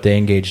what they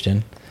engaged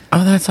in.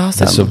 Oh, that's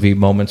awesome. This will be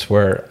moments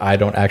where I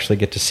don't actually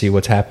get to see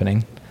what's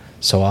happening,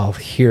 so I'll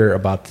hear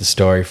about the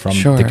story from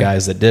the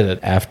guys that did it.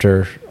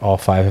 After all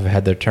 5 have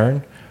had their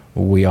turn,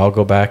 we all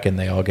go back and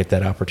they all get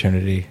that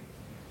opportunity,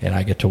 and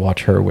I get to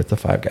watch her with the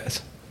 5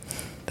 guys.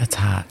 That's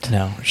hot.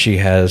 Now, she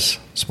has,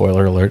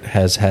 spoiler alert,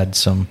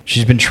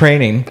 she's been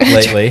training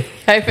lately.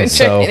 I've been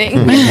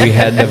training. We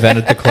had an event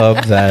at the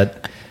club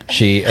that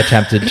She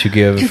attempted to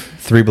give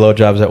 3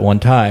 blowjobs at one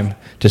time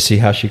to see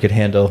how she could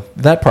handle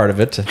that part of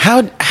it.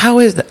 How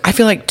is that? I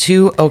feel like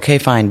 2, okay,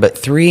 fine, but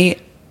 3,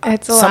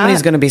 it's a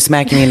somebody's going to be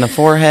smacking me in the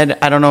forehead.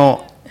 I don't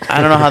know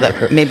how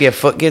that, maybe a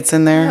foot gets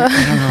in there.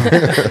 I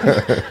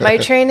don't know. My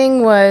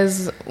training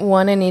was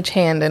 1 in each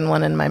hand and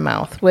 1 in my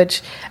mouth,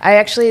 which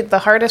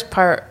the hardest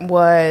part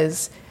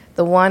was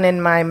the 1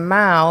 in my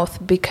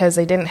mouth because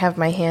I didn't have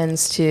my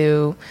hands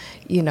to,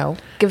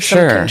 give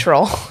some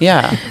control.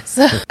 Yeah.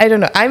 So I don't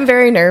know. I'm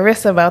very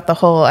nervous about the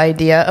whole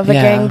idea of a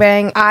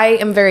gangbang. I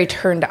am very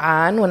turned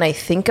on when I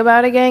think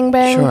about a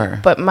gangbang. Sure.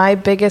 But my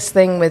biggest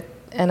thing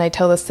and I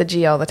tell this to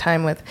G all the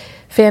time with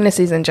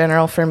fantasies in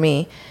general for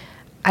me,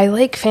 I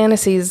like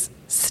fantasies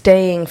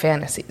staying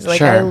fantasies.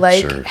 Like I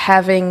like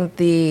having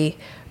the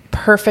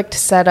perfect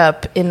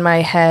setup in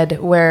my head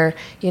where,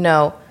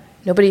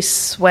 nobody's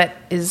sweat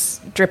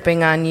is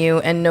dripping on you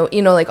and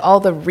like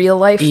all the real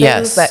life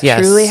things that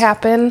truly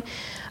happen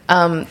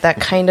that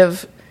kind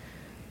of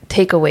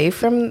take away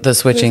from the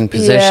switching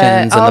positions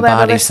and the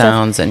body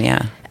sounds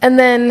and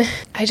then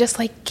I just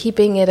like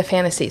keeping it a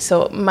fantasy.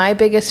 So my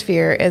biggest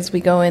fear as we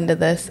go into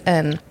this,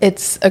 and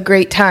it's a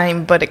great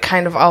time, but it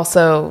kind of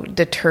also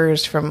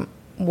deters from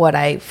what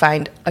I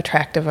find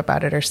attractive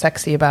about it or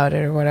sexy about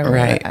it or whatever.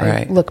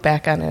 I look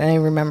back on it and I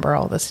remember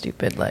all the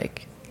stupid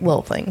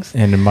little things.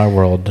 And in my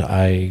world,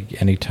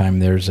 anytime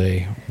there's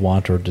a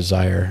want or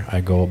desire,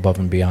 I go above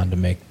and beyond to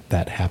make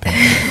that happen.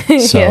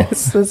 So,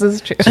 yes, this is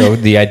true. So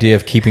the idea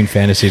of keeping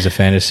fantasies a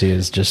fantasy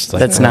is just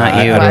like that's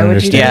not you. I don't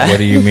understand. What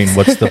do you mean?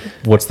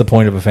 What's the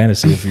point of a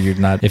fantasy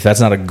if that's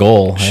not a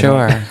goal?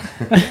 Sure.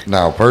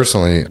 Now,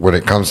 personally, when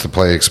it comes to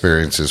play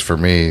experiences, for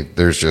me,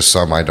 there's just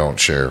some I don't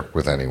share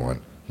with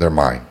anyone. They're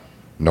mine.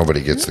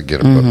 Nobody gets to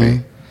get them but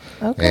me.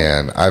 Okay.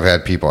 And I've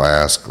had people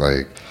ask,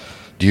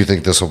 do you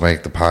think this will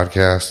make the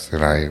podcast?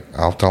 And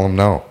I'll tell them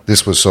no.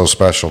 This was so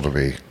special to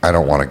me. I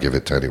don't want to give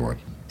it to anyone.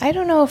 I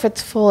don't know if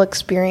it's full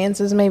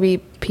experiences, maybe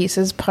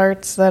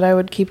parts that I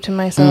would keep to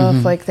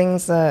myself, like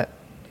things that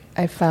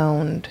I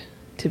found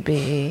to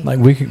be... Like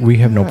we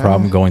have no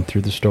problem going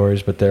through the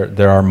stories, but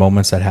there are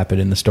moments that happen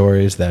in the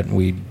stories that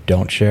we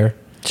don't share.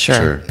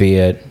 Sure. Be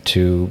it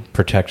to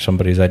protect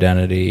somebody's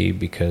identity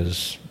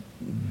because,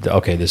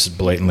 this is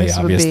blatantly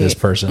obvious, this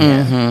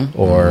person,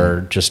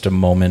 or just a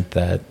moment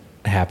that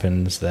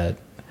happens that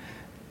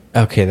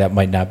that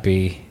might not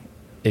be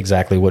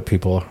exactly what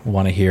people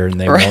want to hear and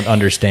they won't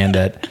understand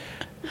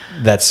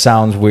that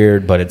sounds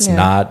weird but it's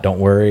not, don't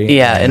worry.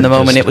 In the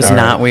moment it was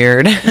not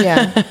weird.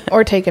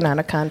 Or taken out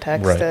of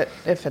context, that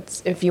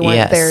if you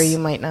weren't there you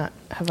might not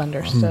have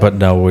understood. But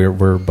no,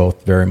 we're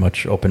both very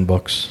much open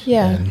books.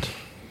 And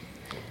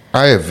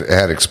I have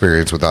had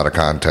experience without a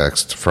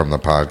context from the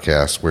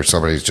podcast where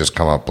somebody's just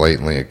come up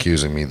blatantly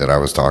accusing me that I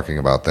was talking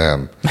about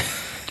them.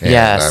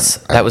 Yes,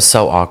 that was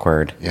so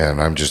awkward. Yeah, and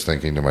I'm just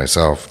thinking to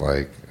myself,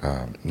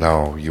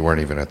 no, you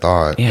weren't even a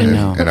thought.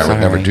 Yeah, and I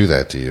would never do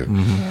that to you.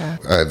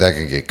 That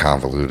can get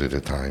convoluted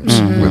at times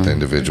with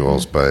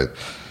individuals, but,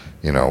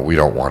 we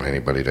don't want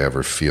anybody to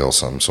ever feel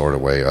some sort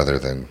of way other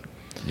than,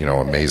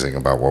 amazing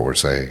about what we're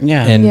saying.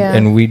 Yeah.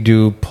 And we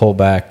do pull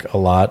back a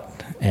lot,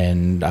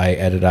 and I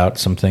edit out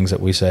some things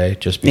that we say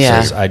just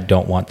because I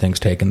don't want things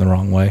taken the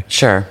wrong way.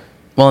 Sure.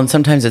 Well, and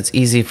sometimes it's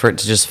easy for it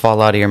to just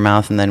fall out of your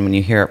mouth, and then when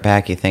you hear it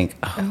back, you think,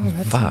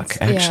 fuck,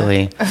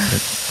 actually.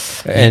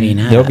 And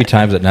there'll be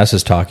times that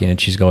Nessa's talking,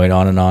 and she's going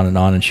on and on and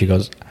on, and she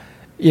goes,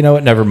 you know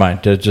what, never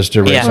mind. Just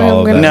erase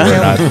all of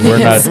that. We're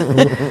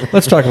not.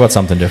 Let's talk about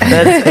something different.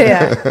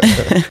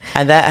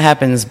 And that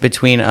happens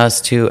between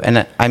us two.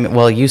 And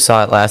you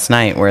saw it last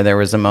night where there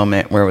was a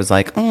moment where it was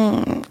like,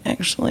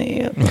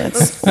 actually,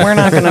 we're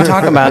not going to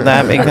talk about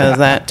that because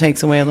that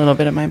takes away a little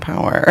bit of my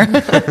power.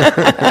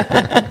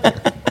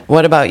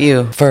 What about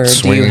you, Fer?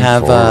 Do you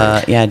have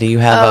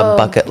a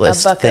bucket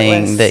list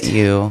thing that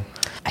you?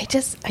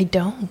 I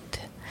don't.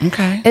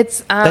 Okay.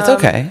 It's that's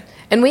okay.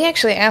 And we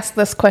actually asked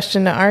this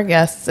question to our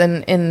guests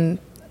in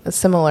a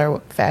similar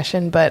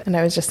fashion, and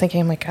I was just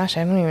thinking, oh my gosh,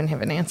 I don't even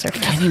have an answer. I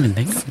can't even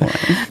think of one.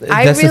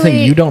 That's the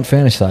thing. You don't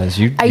fantasize.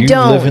 You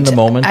don't live in the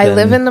moment. I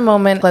live in the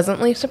moment,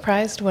 pleasantly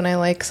surprised when I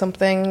like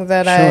something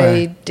that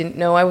I didn't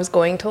know I was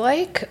going to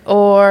like,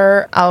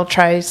 or I'll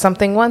try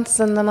something once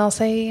and then I'll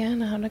say, yeah,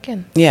 not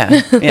again. Yeah.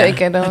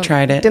 I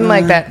tried it. Didn't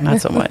like that. Not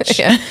so much.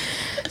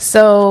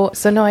 So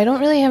no, I don't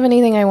really have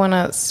anything I want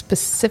to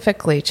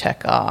specifically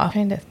check off. I'm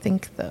trying to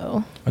think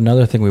though.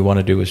 Another thing we want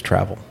to do is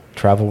travel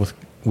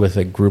with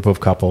a group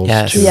of couples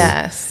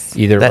to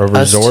either a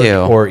resort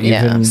or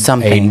even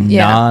something. a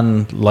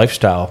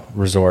non-lifestyle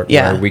resort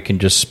where we can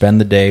just spend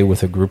the day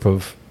with a group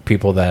of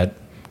people that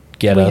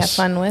get us.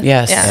 Have fun with.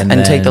 Yes,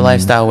 and take the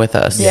lifestyle with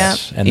us.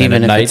 Yes, and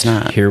even then at if night, it's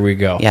not. Here we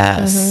go.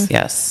 Yes,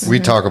 yes. We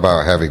talk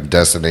about having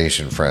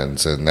destination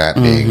friends and that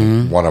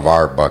being one of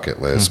our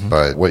bucket lists,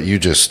 but what you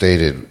just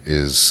stated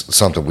is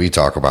something we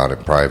talk about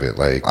in private.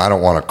 Like, I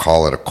don't want to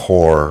call it a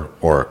core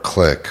or a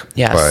clique,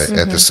 but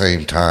at the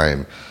same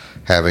time,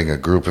 having a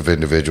group of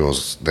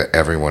individuals that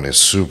everyone is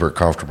super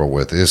comfortable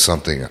with is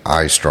something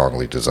I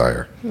strongly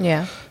desire.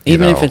 Yeah.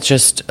 Even if it's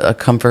just a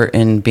comfort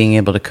in being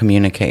able to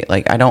communicate.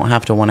 Like, I don't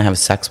have to want to have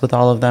sex with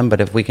all of them, but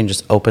if we can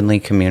just openly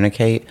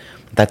communicate,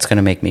 that's going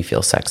to make me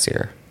feel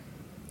sexier.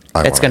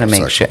 It's going to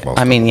make shit.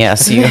 I mean,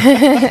 yes, you.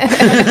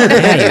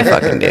 Yeah, you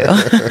fucking do.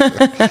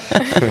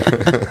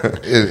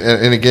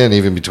 And again,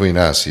 even between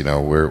us,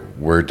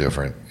 we're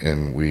different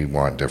and we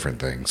want different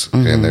things.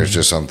 Mm-hmm. And there's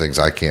just some things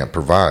I can't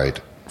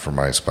provide for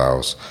my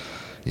spouse.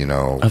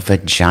 A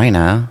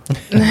vagina.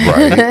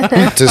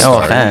 Right. No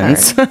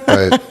offense.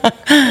 But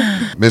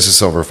Mrs.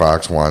 Silver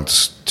Fox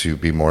wants to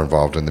be more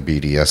involved in the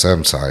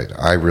BDSM side.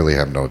 I really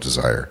have no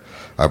desire.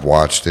 I've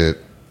watched it.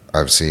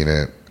 I've seen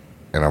it.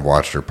 And I've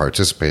watched her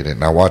participate in it.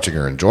 Now, watching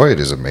her enjoy it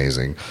is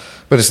amazing,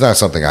 but it's not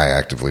something I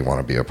actively want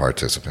to be a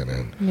participant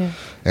in. Yeah.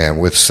 And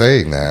with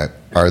saying that,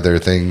 are there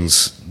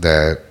things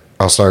that,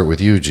 I'll start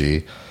with you,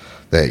 G,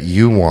 that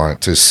you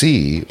want to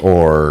see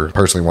or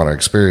personally want to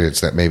experience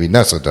that maybe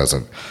Nessa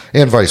doesn't,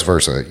 and vice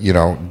versa?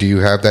 Do you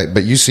have that?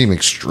 But you seem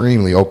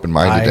extremely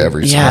open-minded to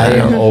every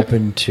scenario. I am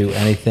open to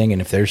anything,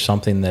 and if there's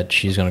something that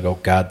she's going to go,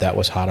 God, that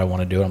was hot, I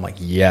want to do it, I'm like,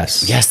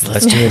 yes. Yes,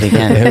 let's do it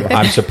again.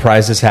 I'm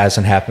surprised this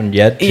hasn't happened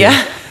yet.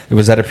 Yeah.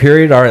 Was that a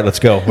period? All right, let's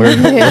go. We're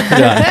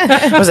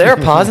done. Was there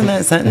a pause in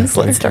that sentence?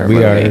 Let's start.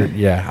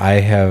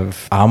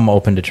 I'm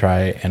open to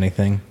try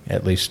anything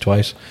at least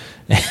twice.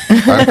 I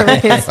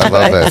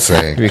love that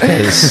saying.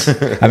 Because,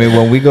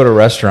 when we go to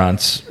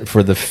restaurants,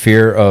 for the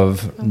fear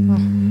of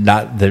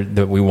not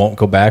that we won't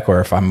go back,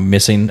 or if I'm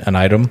missing an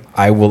item,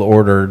 I will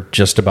order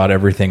just about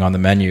everything on the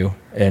menu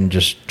and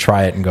just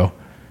try it and go,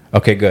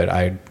 okay, good.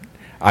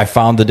 I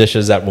found the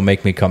dishes that will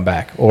make me come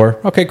back. Or,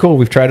 okay, cool,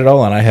 we've tried it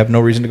all and I have no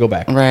reason to go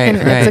back. Right, and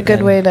it's a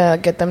good way to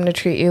get them to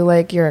treat you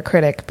like you're a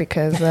critic,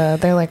 because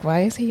they're like, why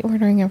is he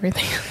ordering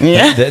everything?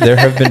 Yeah. There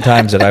have been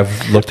times that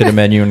I've looked at a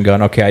menu and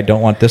gone, okay, I don't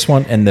want this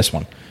one and this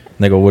one. And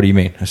they go, what do you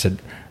mean? I said,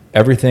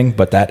 everything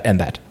but that and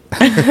that.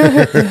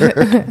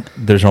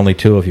 There's only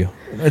two of you.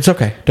 It's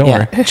okay. Don't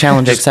worry.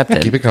 Challenge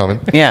accepted. Keep it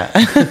coming. Yeah.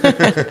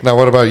 Now,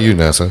 what about you,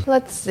 Nessa?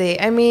 Let's see.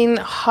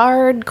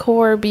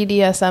 Hardcore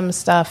BDSM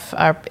stuff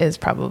is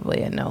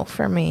probably a no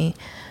for me.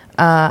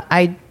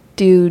 I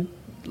do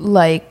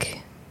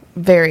like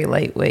very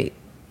lightweight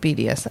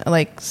BDSM,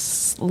 like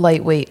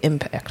lightweight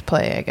impact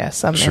play, I guess.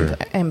 Some sure.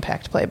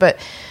 Impact play. But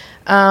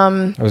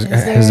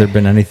has there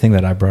been anything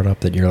that I brought up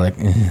that you're like,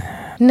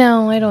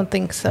 No, I don't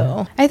think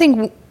so. I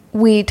think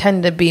we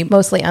tend to be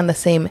mostly on the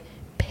same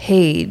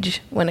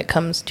page when it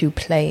comes to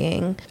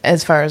playing,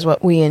 as far as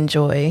what we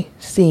enjoy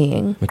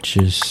seeing. Which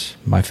is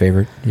my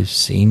favorite, is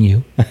seeing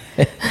you.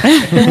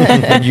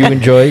 And you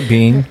enjoy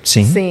being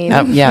seen.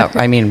 Yeah,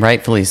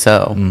 rightfully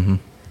so. Mm-hmm.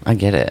 I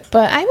get it.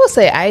 But I will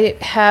say I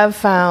have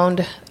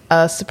found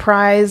a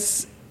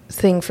surprise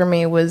thing for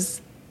me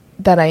was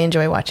that I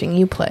enjoy watching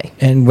you play.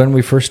 And when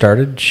we first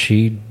started,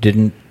 she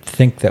didn't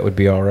think that would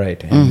be all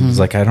right. And it was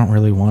like, I don't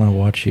really want to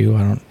watch you.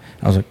 I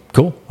was like,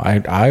 cool.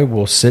 I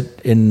will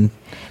sit in.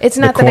 It's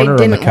not that I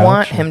didn't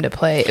want him to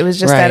play. It was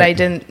just that I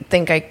didn't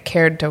think I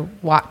cared to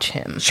watch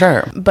him.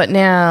 Sure. But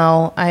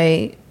now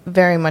I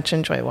very much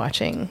enjoy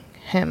watching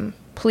him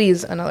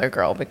please another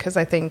girl, because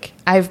I think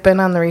I've been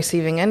on the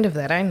receiving end of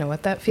that. I know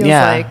what that feels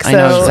like. So I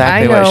know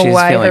exactly I know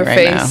why her right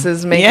face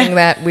is making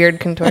that weird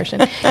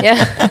contortion.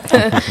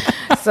 Yeah.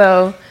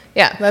 So,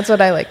 yeah, that's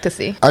what I like to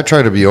see. I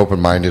try to be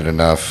open-minded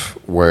enough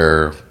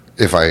where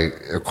if I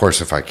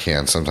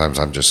can, sometimes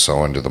I'm just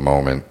so into the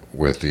moment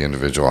with the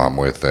individual I'm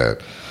with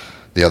that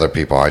the other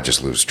people I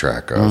just lose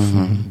track of.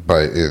 Mm-hmm.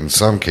 But in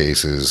some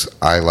cases,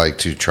 I like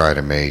to try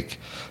to make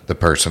the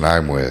person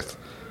I'm with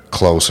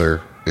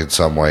closer in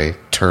some way,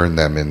 turn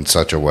them in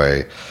such a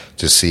way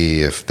to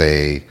see if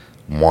they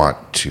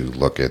want to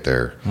look at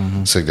their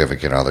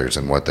significant others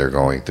and what they're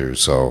going through.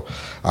 So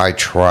I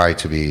try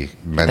to be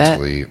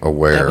mentally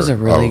aware. That was a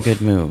really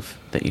good move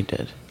that you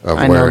did.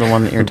 I know the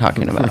one that you're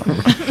talking about.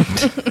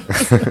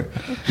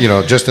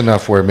 Just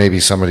enough where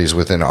maybe somebody's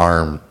within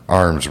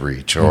arm's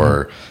reach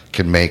or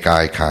can make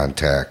eye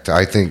contact.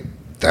 I think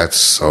that's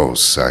so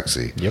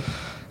sexy. Yep.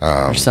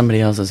 Or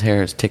somebody else's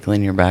hair is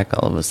tickling your back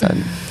all of a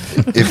sudden.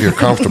 If you're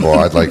comfortable,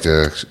 I'd like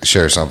to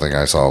share something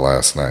I saw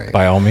last night.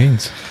 By all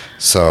means.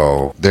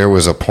 So there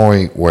was a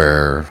point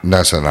where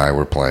Nessa and I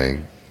were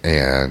playing,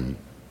 and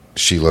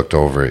she looked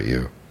over at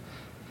you,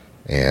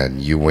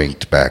 and you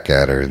winked back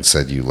at her and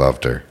said you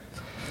loved her.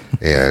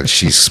 And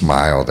she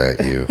smiled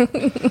at you.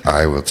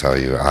 I will tell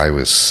you, I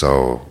was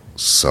so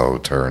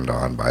turned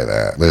on by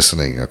that.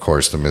 Listening, of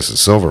course, to Mrs.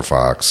 Silver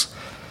Fox,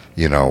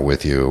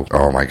 with you.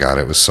 Oh my God,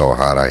 it was so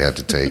hot. I had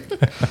to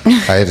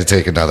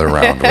take another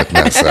round with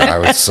Nessa. I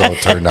was so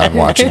turned on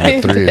watching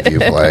the three of you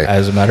play.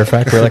 As a matter of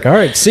fact, we're like, all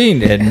right,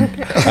 scene.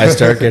 And I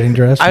start getting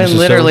dressed. I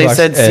literally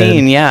said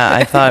scene. Yeah,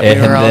 I thought we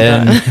were all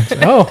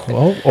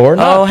done. Or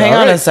not. Oh, hang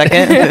on a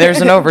second.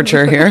 There's an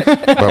overture here.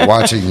 But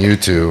watching you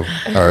two,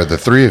 or the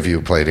three of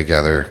you play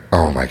together,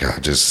 oh my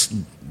God, just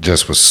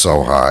just was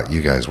so hot.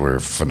 You guys were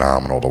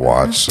phenomenal to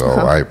watch, so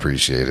I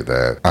appreciated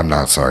that. I'm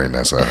not sorry,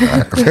 Nessa.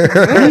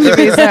 You should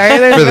be sorry.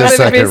 There's For the nothing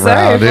to be second sorry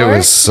round, for. it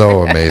was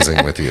so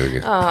amazing with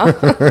you.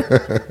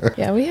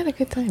 Yeah, we had a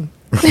good time.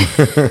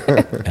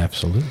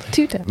 Absolutely.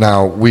 2 times.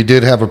 Now, we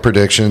did have a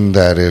prediction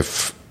that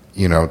if,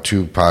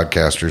 two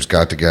podcasters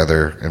got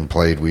together and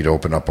played, we'd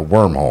open up a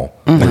wormhole.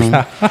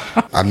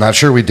 I'm not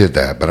sure we did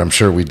that, but I'm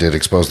sure we did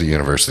expose the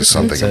universe to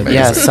something amazing.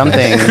 Yeah,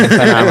 something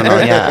phenomenal,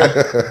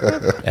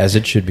 yeah. As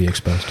it should be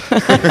exposed.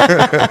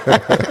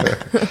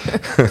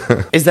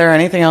 Is there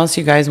anything else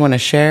you guys want to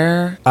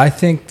share? I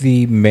think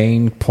the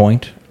main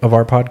point of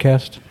our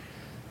podcast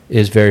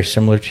is very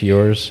similar to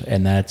yours,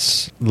 and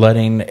that's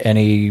letting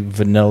any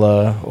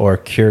vanilla or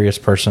curious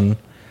person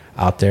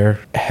out there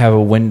have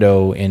a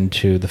window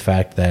into the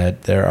fact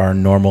that there are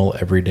normal,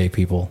 everyday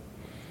people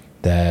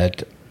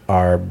that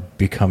are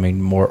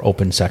becoming more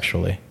open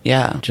sexually.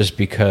 Yeah. Just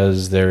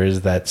because there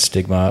is that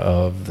stigma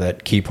of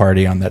that Key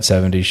Party on that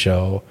 70s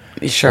show.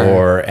 Sure.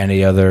 Or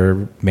any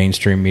other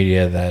mainstream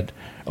media that,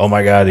 oh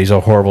my God, these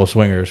are horrible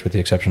swingers, with the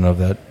exception of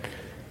that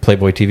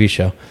Playboy TV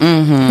show.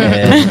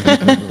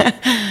 And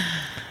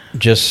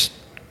just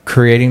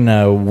creating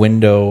a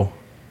window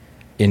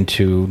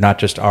into not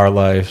just our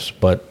lives,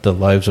 but the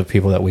lives of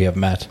people that we have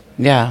met.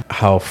 Yeah.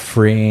 How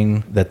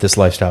freeing that this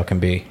lifestyle can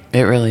be.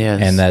 It really is.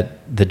 And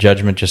that the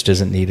judgment just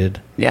isn't needed.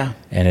 Yeah.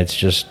 And it's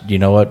just, you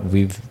know what?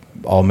 We've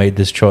all made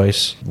this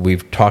choice.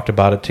 We've talked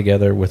about it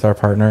together with our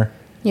partner.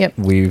 Yep.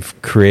 We've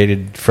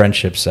created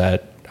friendships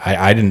that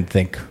I didn't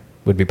think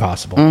would be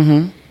possible.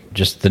 Mm-hmm.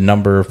 Just the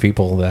number of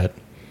people that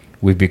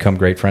we've become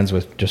great friends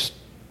with just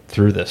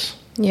through this.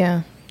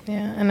 Yeah.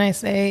 Yeah. And I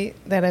say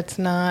that it's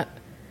not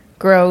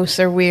gross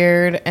or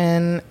weird,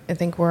 and I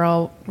think we're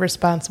all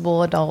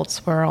responsible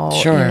adults. We're all,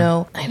 sure.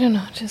 I don't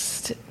know,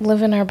 just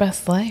living our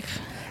best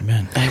life.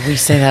 Amen. We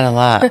say that a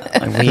lot.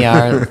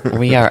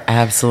 We are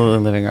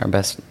absolutely living our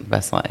best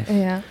life.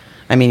 Yeah.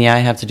 I mean, yeah, I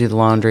have to do the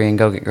laundry and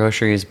go get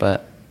groceries,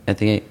 but at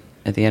the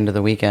end of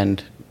the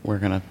weekend, we're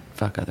gonna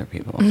fuck other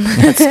people.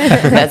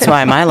 That's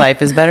why my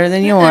life is better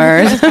than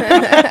yours.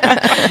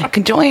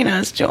 Join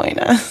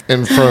us.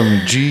 And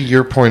from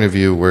your point of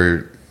view,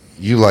 where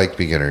you like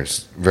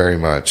beginners very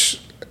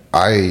much,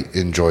 I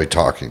enjoy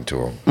talking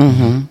to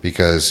them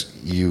because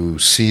you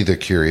see the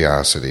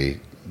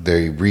curiosity.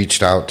 They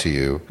reached out to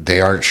you.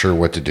 They aren't sure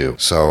what to do.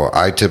 So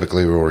I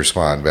typically will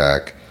respond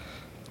back,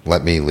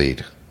 let me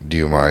lead. Do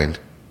you mind?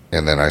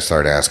 And then I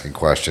start asking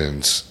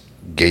questions,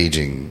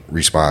 gauging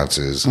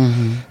responses.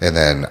 And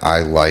then I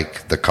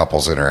like the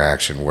couples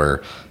interaction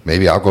where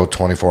maybe I'll go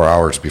 24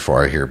 hours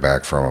before I hear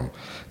back from them.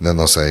 And then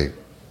they'll say,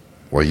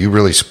 well, you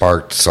really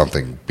sparked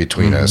something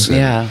between us.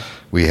 And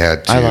we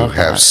had to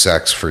have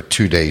sex for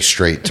 2 days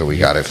straight till we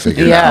got it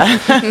figured out.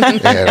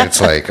 And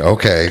it's like,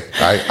 okay,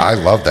 I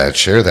love that.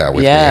 Share that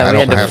with me. Yeah, we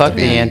had to fuck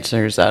the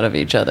answers out of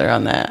each other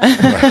on that.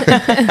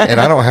 And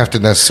I don't have to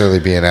necessarily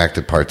be an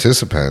active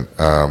participant.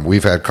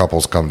 We've had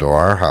couples come to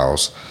our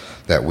house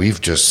that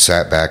we've just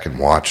sat back and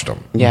watched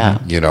them. Yeah.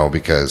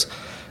 Because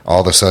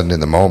all of a sudden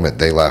in the moment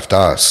they left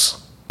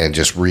us and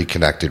just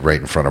reconnected right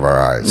in front of our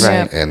eyes.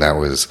 Right. And that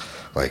was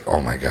like,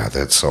 oh my God,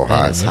 that's so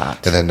hot. That is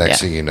hot. And then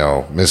next thing you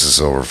know, Mrs.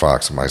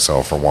 Silverfox and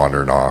myself are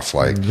wandering off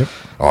like,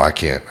 oh, I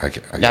can't watch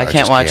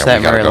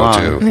that very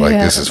long.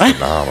 This is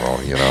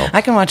phenomenal,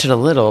 I can watch it a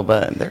little,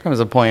 but there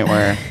comes a point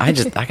where I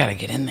got to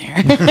get in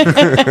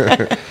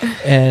there.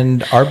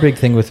 And our big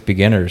thing with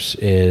beginners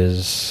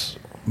is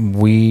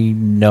we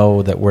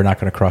know that we're not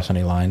going to cross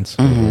any lines.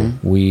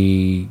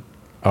 We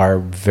are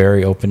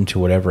very open to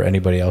whatever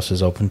anybody else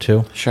is open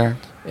to. Sure.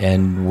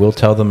 And we'll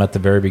tell them at the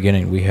very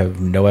beginning, we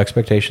have no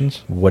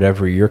expectations.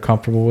 Whatever you're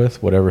comfortable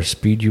with, whatever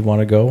speed you want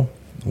to go,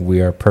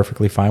 we are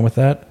perfectly fine with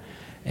that.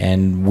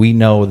 And we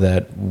know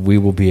that we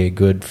will be a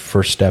good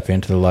first step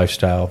into the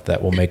lifestyle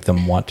that will make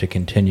them want to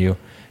continue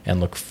and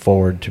look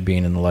forward to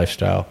being in the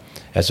lifestyle,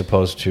 as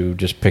opposed to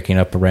just picking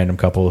up a random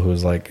couple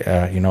who's like,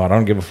 I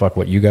don't give a fuck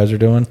what you guys are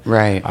doing.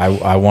 Right.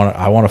 I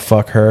want to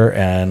fuck her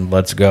and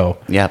let's go.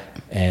 Yep.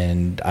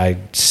 And I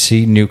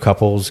see new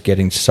couples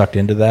getting sucked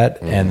into that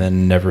and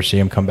then never see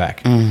them come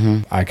back.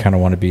 I kind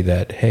of want to be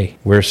that, hey,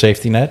 we're a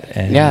safety net.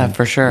 And yeah,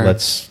 for sure.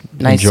 Let's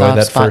nice enjoy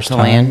that spot first to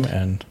time.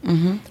 Land.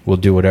 And we'll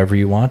do whatever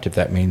you want. If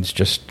that means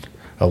just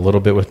a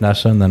little bit with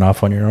Nessa and then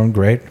off on your own,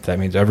 great. If that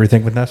means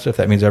everything with Nessa, if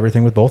that means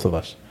everything with both of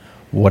us,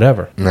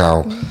 whatever.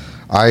 Now,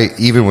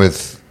 even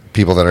with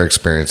people that are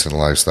experiencing the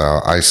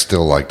lifestyle, I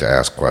still like to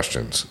ask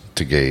questions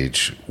to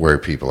gauge where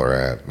people are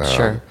at.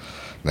 Sure.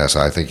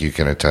 Nessa, I think you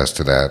can attest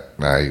to that.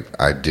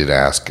 I did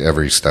ask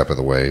every step of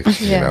the way,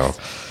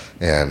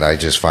 and I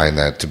just find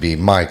that to be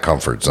my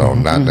comfort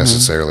zone, not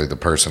necessarily the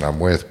person I'm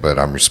with, but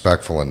I'm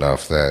respectful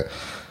enough that,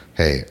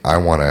 hey, I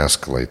want to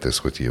escalate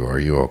this with you. Are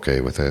you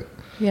okay with it?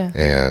 Yeah.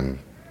 And,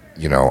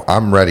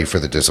 I'm ready for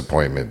the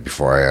disappointment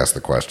before I ask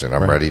the question.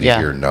 I'm ready to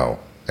hear no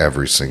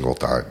every single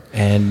time.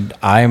 And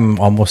I'm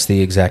almost the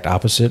exact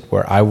opposite,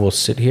 where I will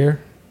sit here,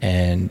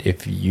 and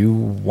if you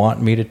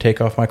want me to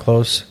take off my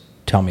clothes,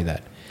 tell me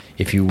that.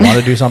 If you want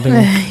to do something,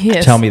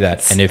 tell me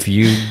that. And if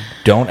you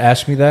don't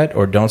ask me that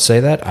or don't say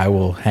that, I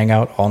will hang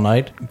out all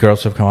night.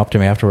 Girls have come up to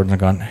me afterwards and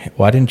gone, hey,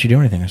 why didn't you do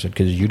anything? I said,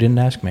 because you didn't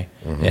ask me.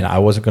 Mm-hmm. And I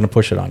wasn't going to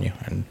push it on you.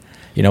 And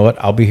you know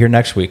what? I'll be here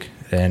next week.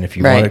 And if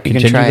you want to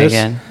continue this,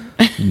 again.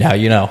 Now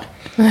you know.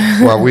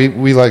 Well,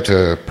 we like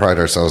to pride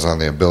ourselves on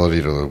the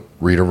ability to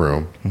read a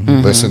room,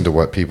 listen to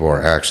what people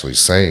are actually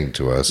saying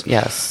to us.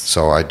 Yes.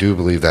 So I do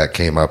believe that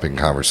came up in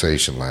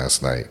conversation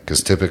last night,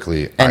 because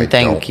typically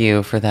thank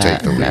you for that.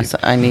 Take the lead.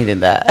 Nessa, I needed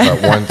that.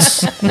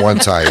 But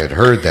once I had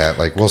heard that,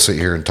 like, we'll sit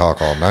here and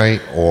talk all night,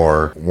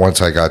 or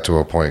once I got to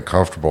a point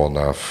comfortable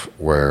enough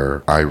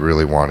where I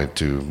really wanted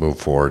to move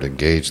forward,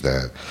 engage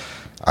that,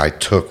 I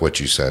took what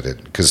you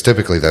said, because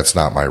typically that's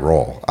not my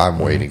role. I'm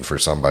waiting for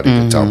somebody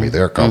to tell me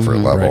their comfort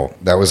level.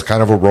 Right. That was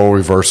kind of a role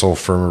reversal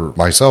for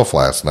myself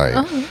last night.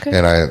 Oh, okay.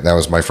 And that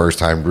was my first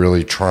time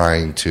really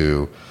trying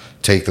to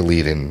take the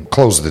lead and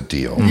close the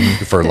deal,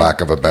 for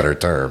lack of a better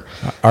term.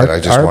 Our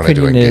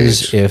opinion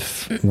is,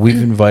 if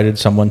we've invited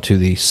someone to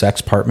the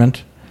sex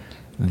apartment,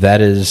 that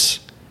is...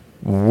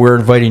 we're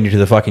inviting you to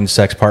the fucking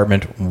sex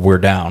apartment, we're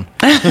down.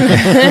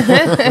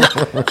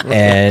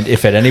 And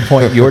if at any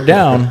point you're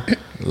down,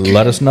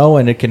 let us know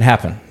and it can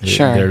happen.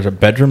 Sure. There's a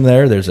bedroom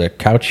there, there's a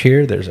couch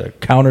here, there's a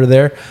counter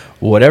there.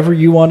 Whatever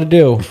you want to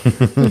do,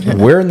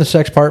 we're in the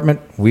sex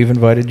apartment, we've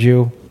invited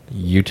you,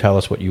 you tell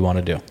us what you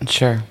want to do.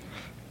 Sure.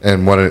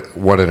 And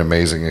what an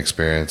amazing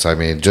experience. I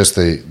mean, just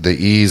the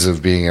ease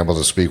of being able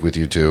to speak with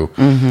you two,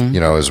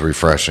 is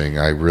refreshing.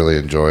 I really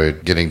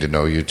enjoyed getting to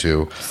know you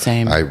two.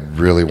 Same. I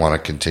really want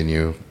to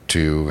continue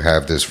to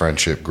have this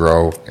friendship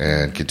grow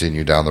and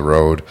continue down the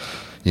road.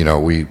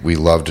 We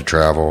love to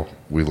travel.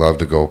 We love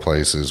to go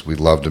places. We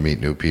love to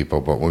meet new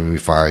people. But when we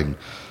find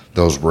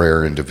those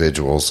rare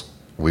individuals,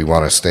 we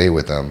want to stay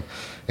with them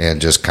and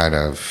just kind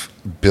of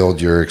build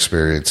your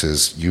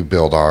experiences, you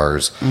build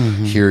ours,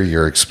 hear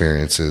your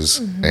experiences,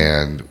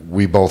 and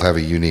we both have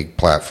a unique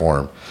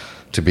platform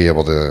to be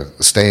able to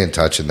stay in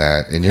touch in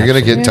that. And you're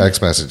going to get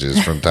text messages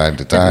from time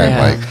to time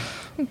like,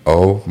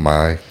 oh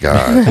my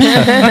God,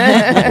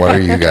 what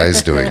are you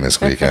guys doing this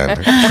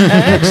weekend?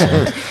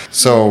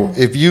 So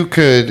if you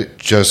could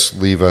just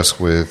leave us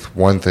with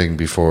one thing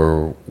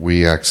before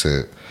we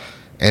exit,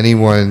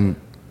 anyone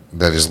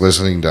that is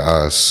listening to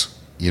us,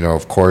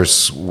 of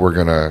course, we're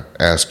going to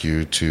ask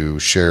you to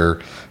share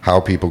how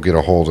people get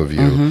a hold of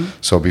you.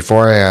 So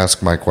before I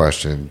ask my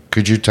question,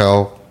 could you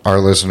tell our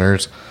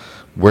listeners,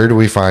 where do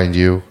we find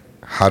you?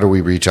 How do we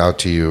reach out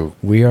to you?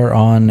 We are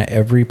on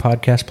every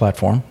podcast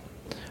platform.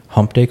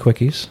 Hump Day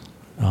Quickies.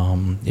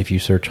 If you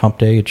search Hump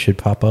Day, it should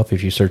pop up.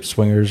 If you search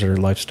Swingers or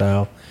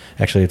Lifestyle,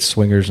 actually it's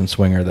Swingers and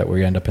Swinger that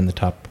we end up in the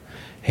top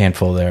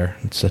handful there.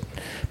 It's a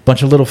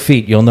bunch of little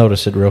feet. You'll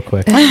notice it real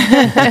quick.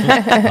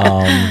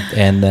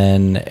 And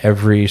then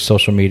every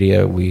social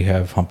media, we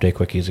have Hump Day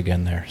Quickies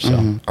again there.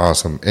 So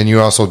Awesome. And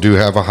you also do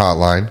have a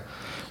hotline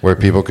where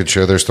people could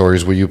share their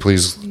stories. Will you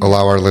please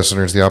allow our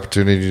listeners the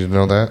opportunity to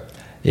know that?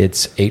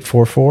 It's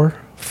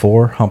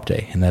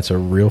 844-4-HUMP-DAY, and that's a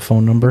real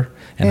phone number.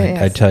 And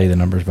I'd tell you the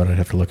numbers, but I'd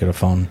have to look at a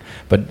phone.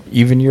 But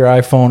even your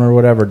iPhone or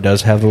whatever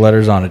does have the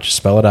letters on it. Just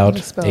spell it out,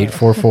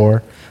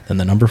 844, then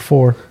the number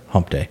 4,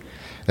 Hump Day.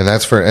 And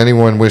that's for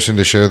anyone wishing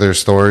to share their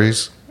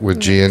stories with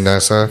G and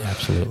Nessa.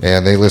 Absolutely.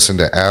 And they listen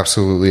to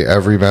absolutely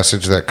every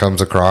message that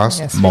comes across.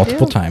 Yes,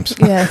 multiple times.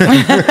 Yeah.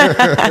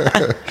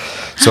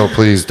 So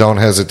please don't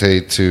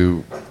hesitate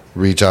to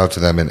reach out to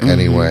them in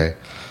any way.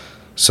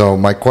 So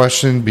my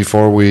question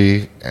before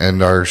we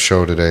end our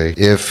show today,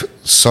 if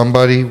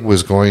somebody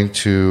was going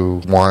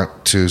to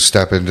want to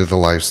step into the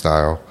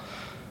lifestyle,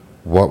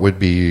 what would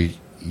be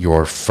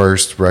your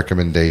first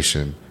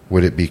recommendation?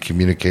 Would it be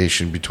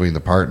communication between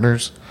the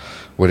partners?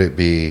 Would it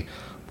be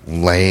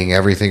laying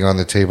everything on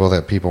the table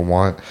that people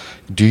want?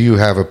 Do you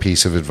have a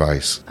piece of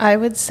advice? I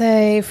would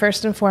say,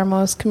 first and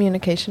foremost,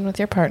 communication with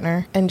your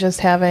partner and just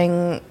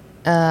having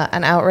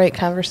an outright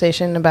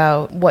conversation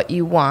about what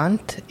you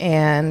want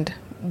and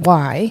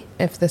why,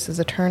 if this is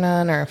a turn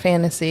on or a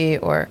fantasy,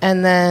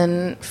 and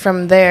then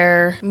from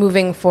there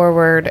moving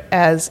forward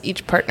as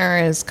each partner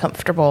is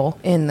comfortable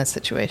in the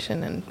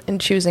situation and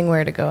choosing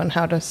where to go and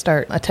how to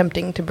start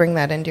attempting to bring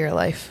that into your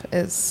life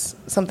is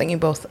something you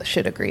both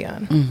should agree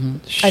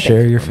on.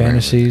 Share your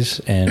fantasies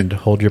and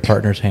hold your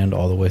partner's hand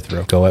all the way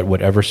through. Go at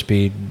whatever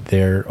speed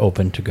they're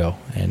open to go,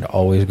 and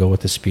always go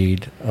with the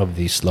speed of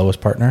the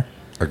slowest partner.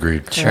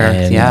 Agreed. Sure.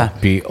 And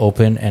be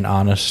open and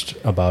honest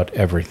about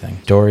everything.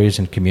 Stories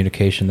and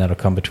communication that'll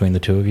come between the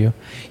two of you.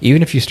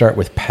 Even if you start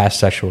with past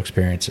sexual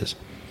experiences.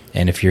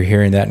 And if you're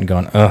hearing that and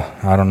going,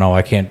 I don't know,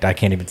 I can't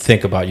even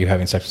think about you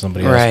having sex with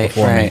somebody else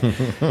before me,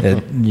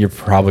 you're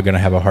probably going to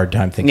have a hard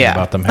time thinking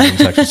about them having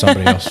sex with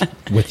somebody else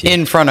with you.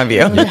 In front of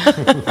you.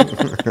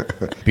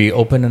 Be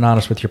open and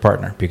honest with your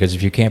partner. Because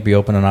if you can't be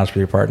open and honest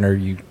with your partner,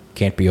 you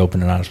can't be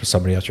open and honest with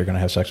somebody else you're going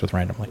to have sex with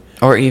randomly.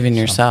 Or even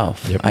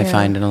yourself, I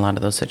find in a lot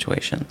of those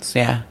situations.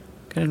 Yeah,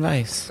 good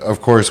advice.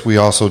 Of course, we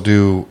also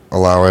do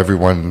allow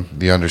everyone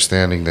the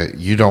understanding that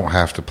you don't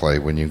have to play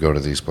when you go to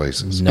these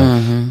places.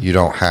 No. You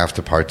don't have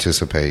to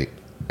participate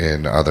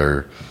in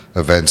other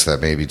events that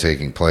may be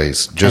taking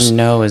place. And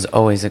no is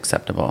always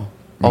acceptable.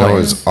 No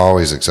is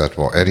always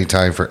acceptable.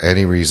 Anytime, for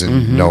any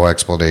reason, no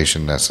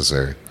explanation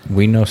necessary.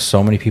 We know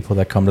so many people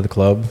that come to the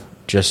club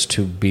just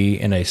to be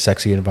in a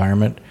sexy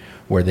environment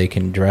where they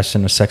can dress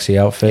in a sexy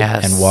outfit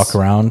and walk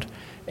around,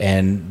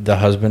 and the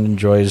husband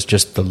enjoys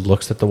just the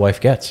looks that the wife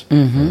gets.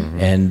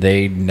 And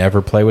they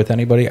never play with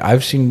anybody.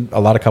 I've seen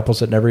a lot of couples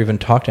that never even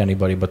talk to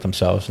anybody but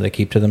themselves. They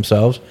keep to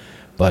themselves,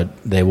 but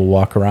they will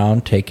walk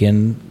around, take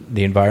in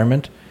the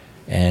environment,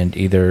 and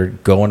either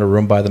go in a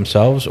room by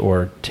themselves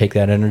or take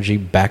that energy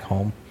back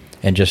home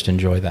and just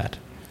enjoy that.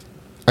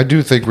 I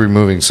do think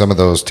removing some of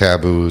those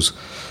taboos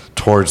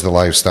towards the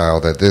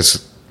lifestyle, that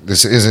this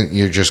isn't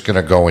you're just going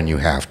to go and you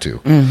have to.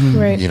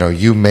 Right. You know,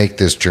 you make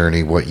this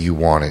journey what you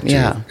want it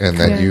to, and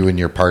that you and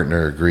your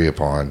partner agree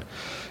upon.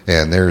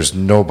 And there's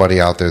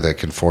nobody out there that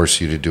can force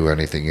you to do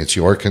anything. It's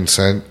your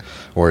consent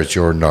or it's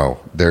your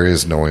no. There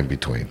is no in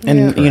between.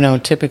 And, you know,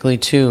 typically,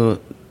 too,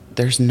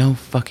 there's no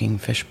fucking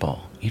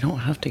fishbowl. You don't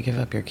have to give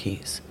up your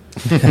keys.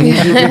 You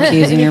keep your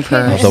keys in your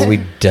purse. Although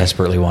we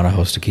desperately want to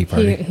host a key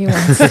party. He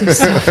wants to.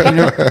 So.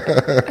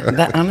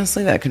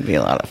 Honestly, that could be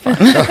a lot of fun.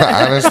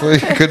 Honestly,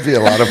 it could be a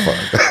lot of fun.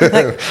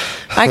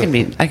 I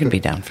can be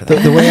down for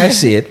that. The way I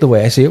see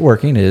it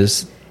working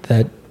is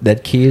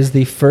that key is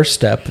the first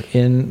step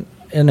in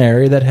an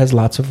area that has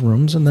lots of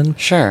rooms, and then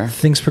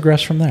things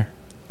progress from there.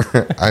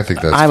 I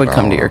think that's I would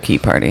come to your key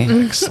party.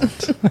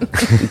 Excellent.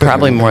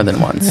 Probably more than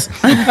once.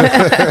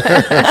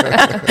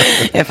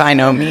 If I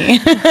know me.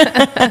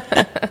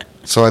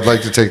 So I'd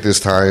like to take this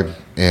time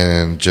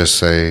and just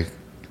say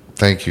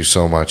thank you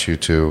so much, you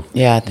two.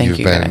 Yeah, thank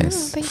you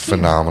guys. You've been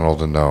phenomenal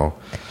to know.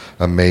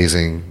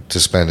 Amazing to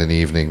spend an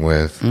evening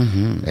with.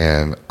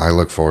 And I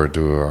look forward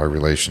to our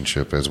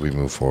relationship as we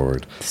move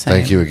forward. Same.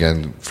 Thank you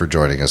again for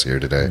joining us here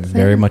today.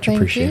 Very much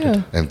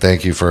appreciated. And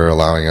thank you for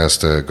allowing us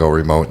to go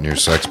remote in your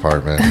sex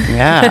apartment.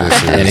 Yeah.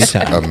 This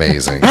is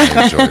amazing.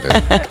 I enjoyed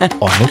it.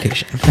 On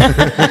location.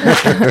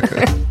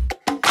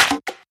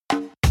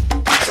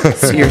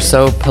 So you're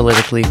so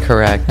politically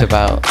correct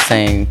about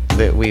saying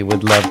that we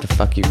would love to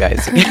fuck you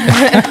guys again.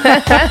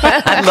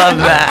 I love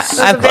that. It's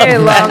a very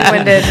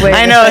long-winded way.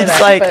 I know, to say it's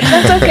that, like but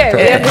that's okay.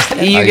 We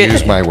understand. I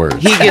use my words.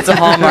 He gets a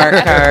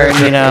Hallmark card,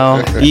 you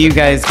know. You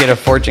guys get a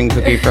fortune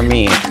cookie from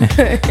me.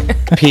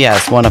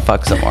 P.S. Want to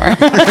fuck some more?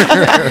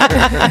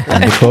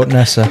 And to quote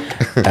Nessa,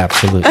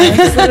 absolutely.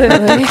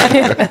 Absolutely.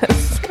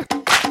 Yes.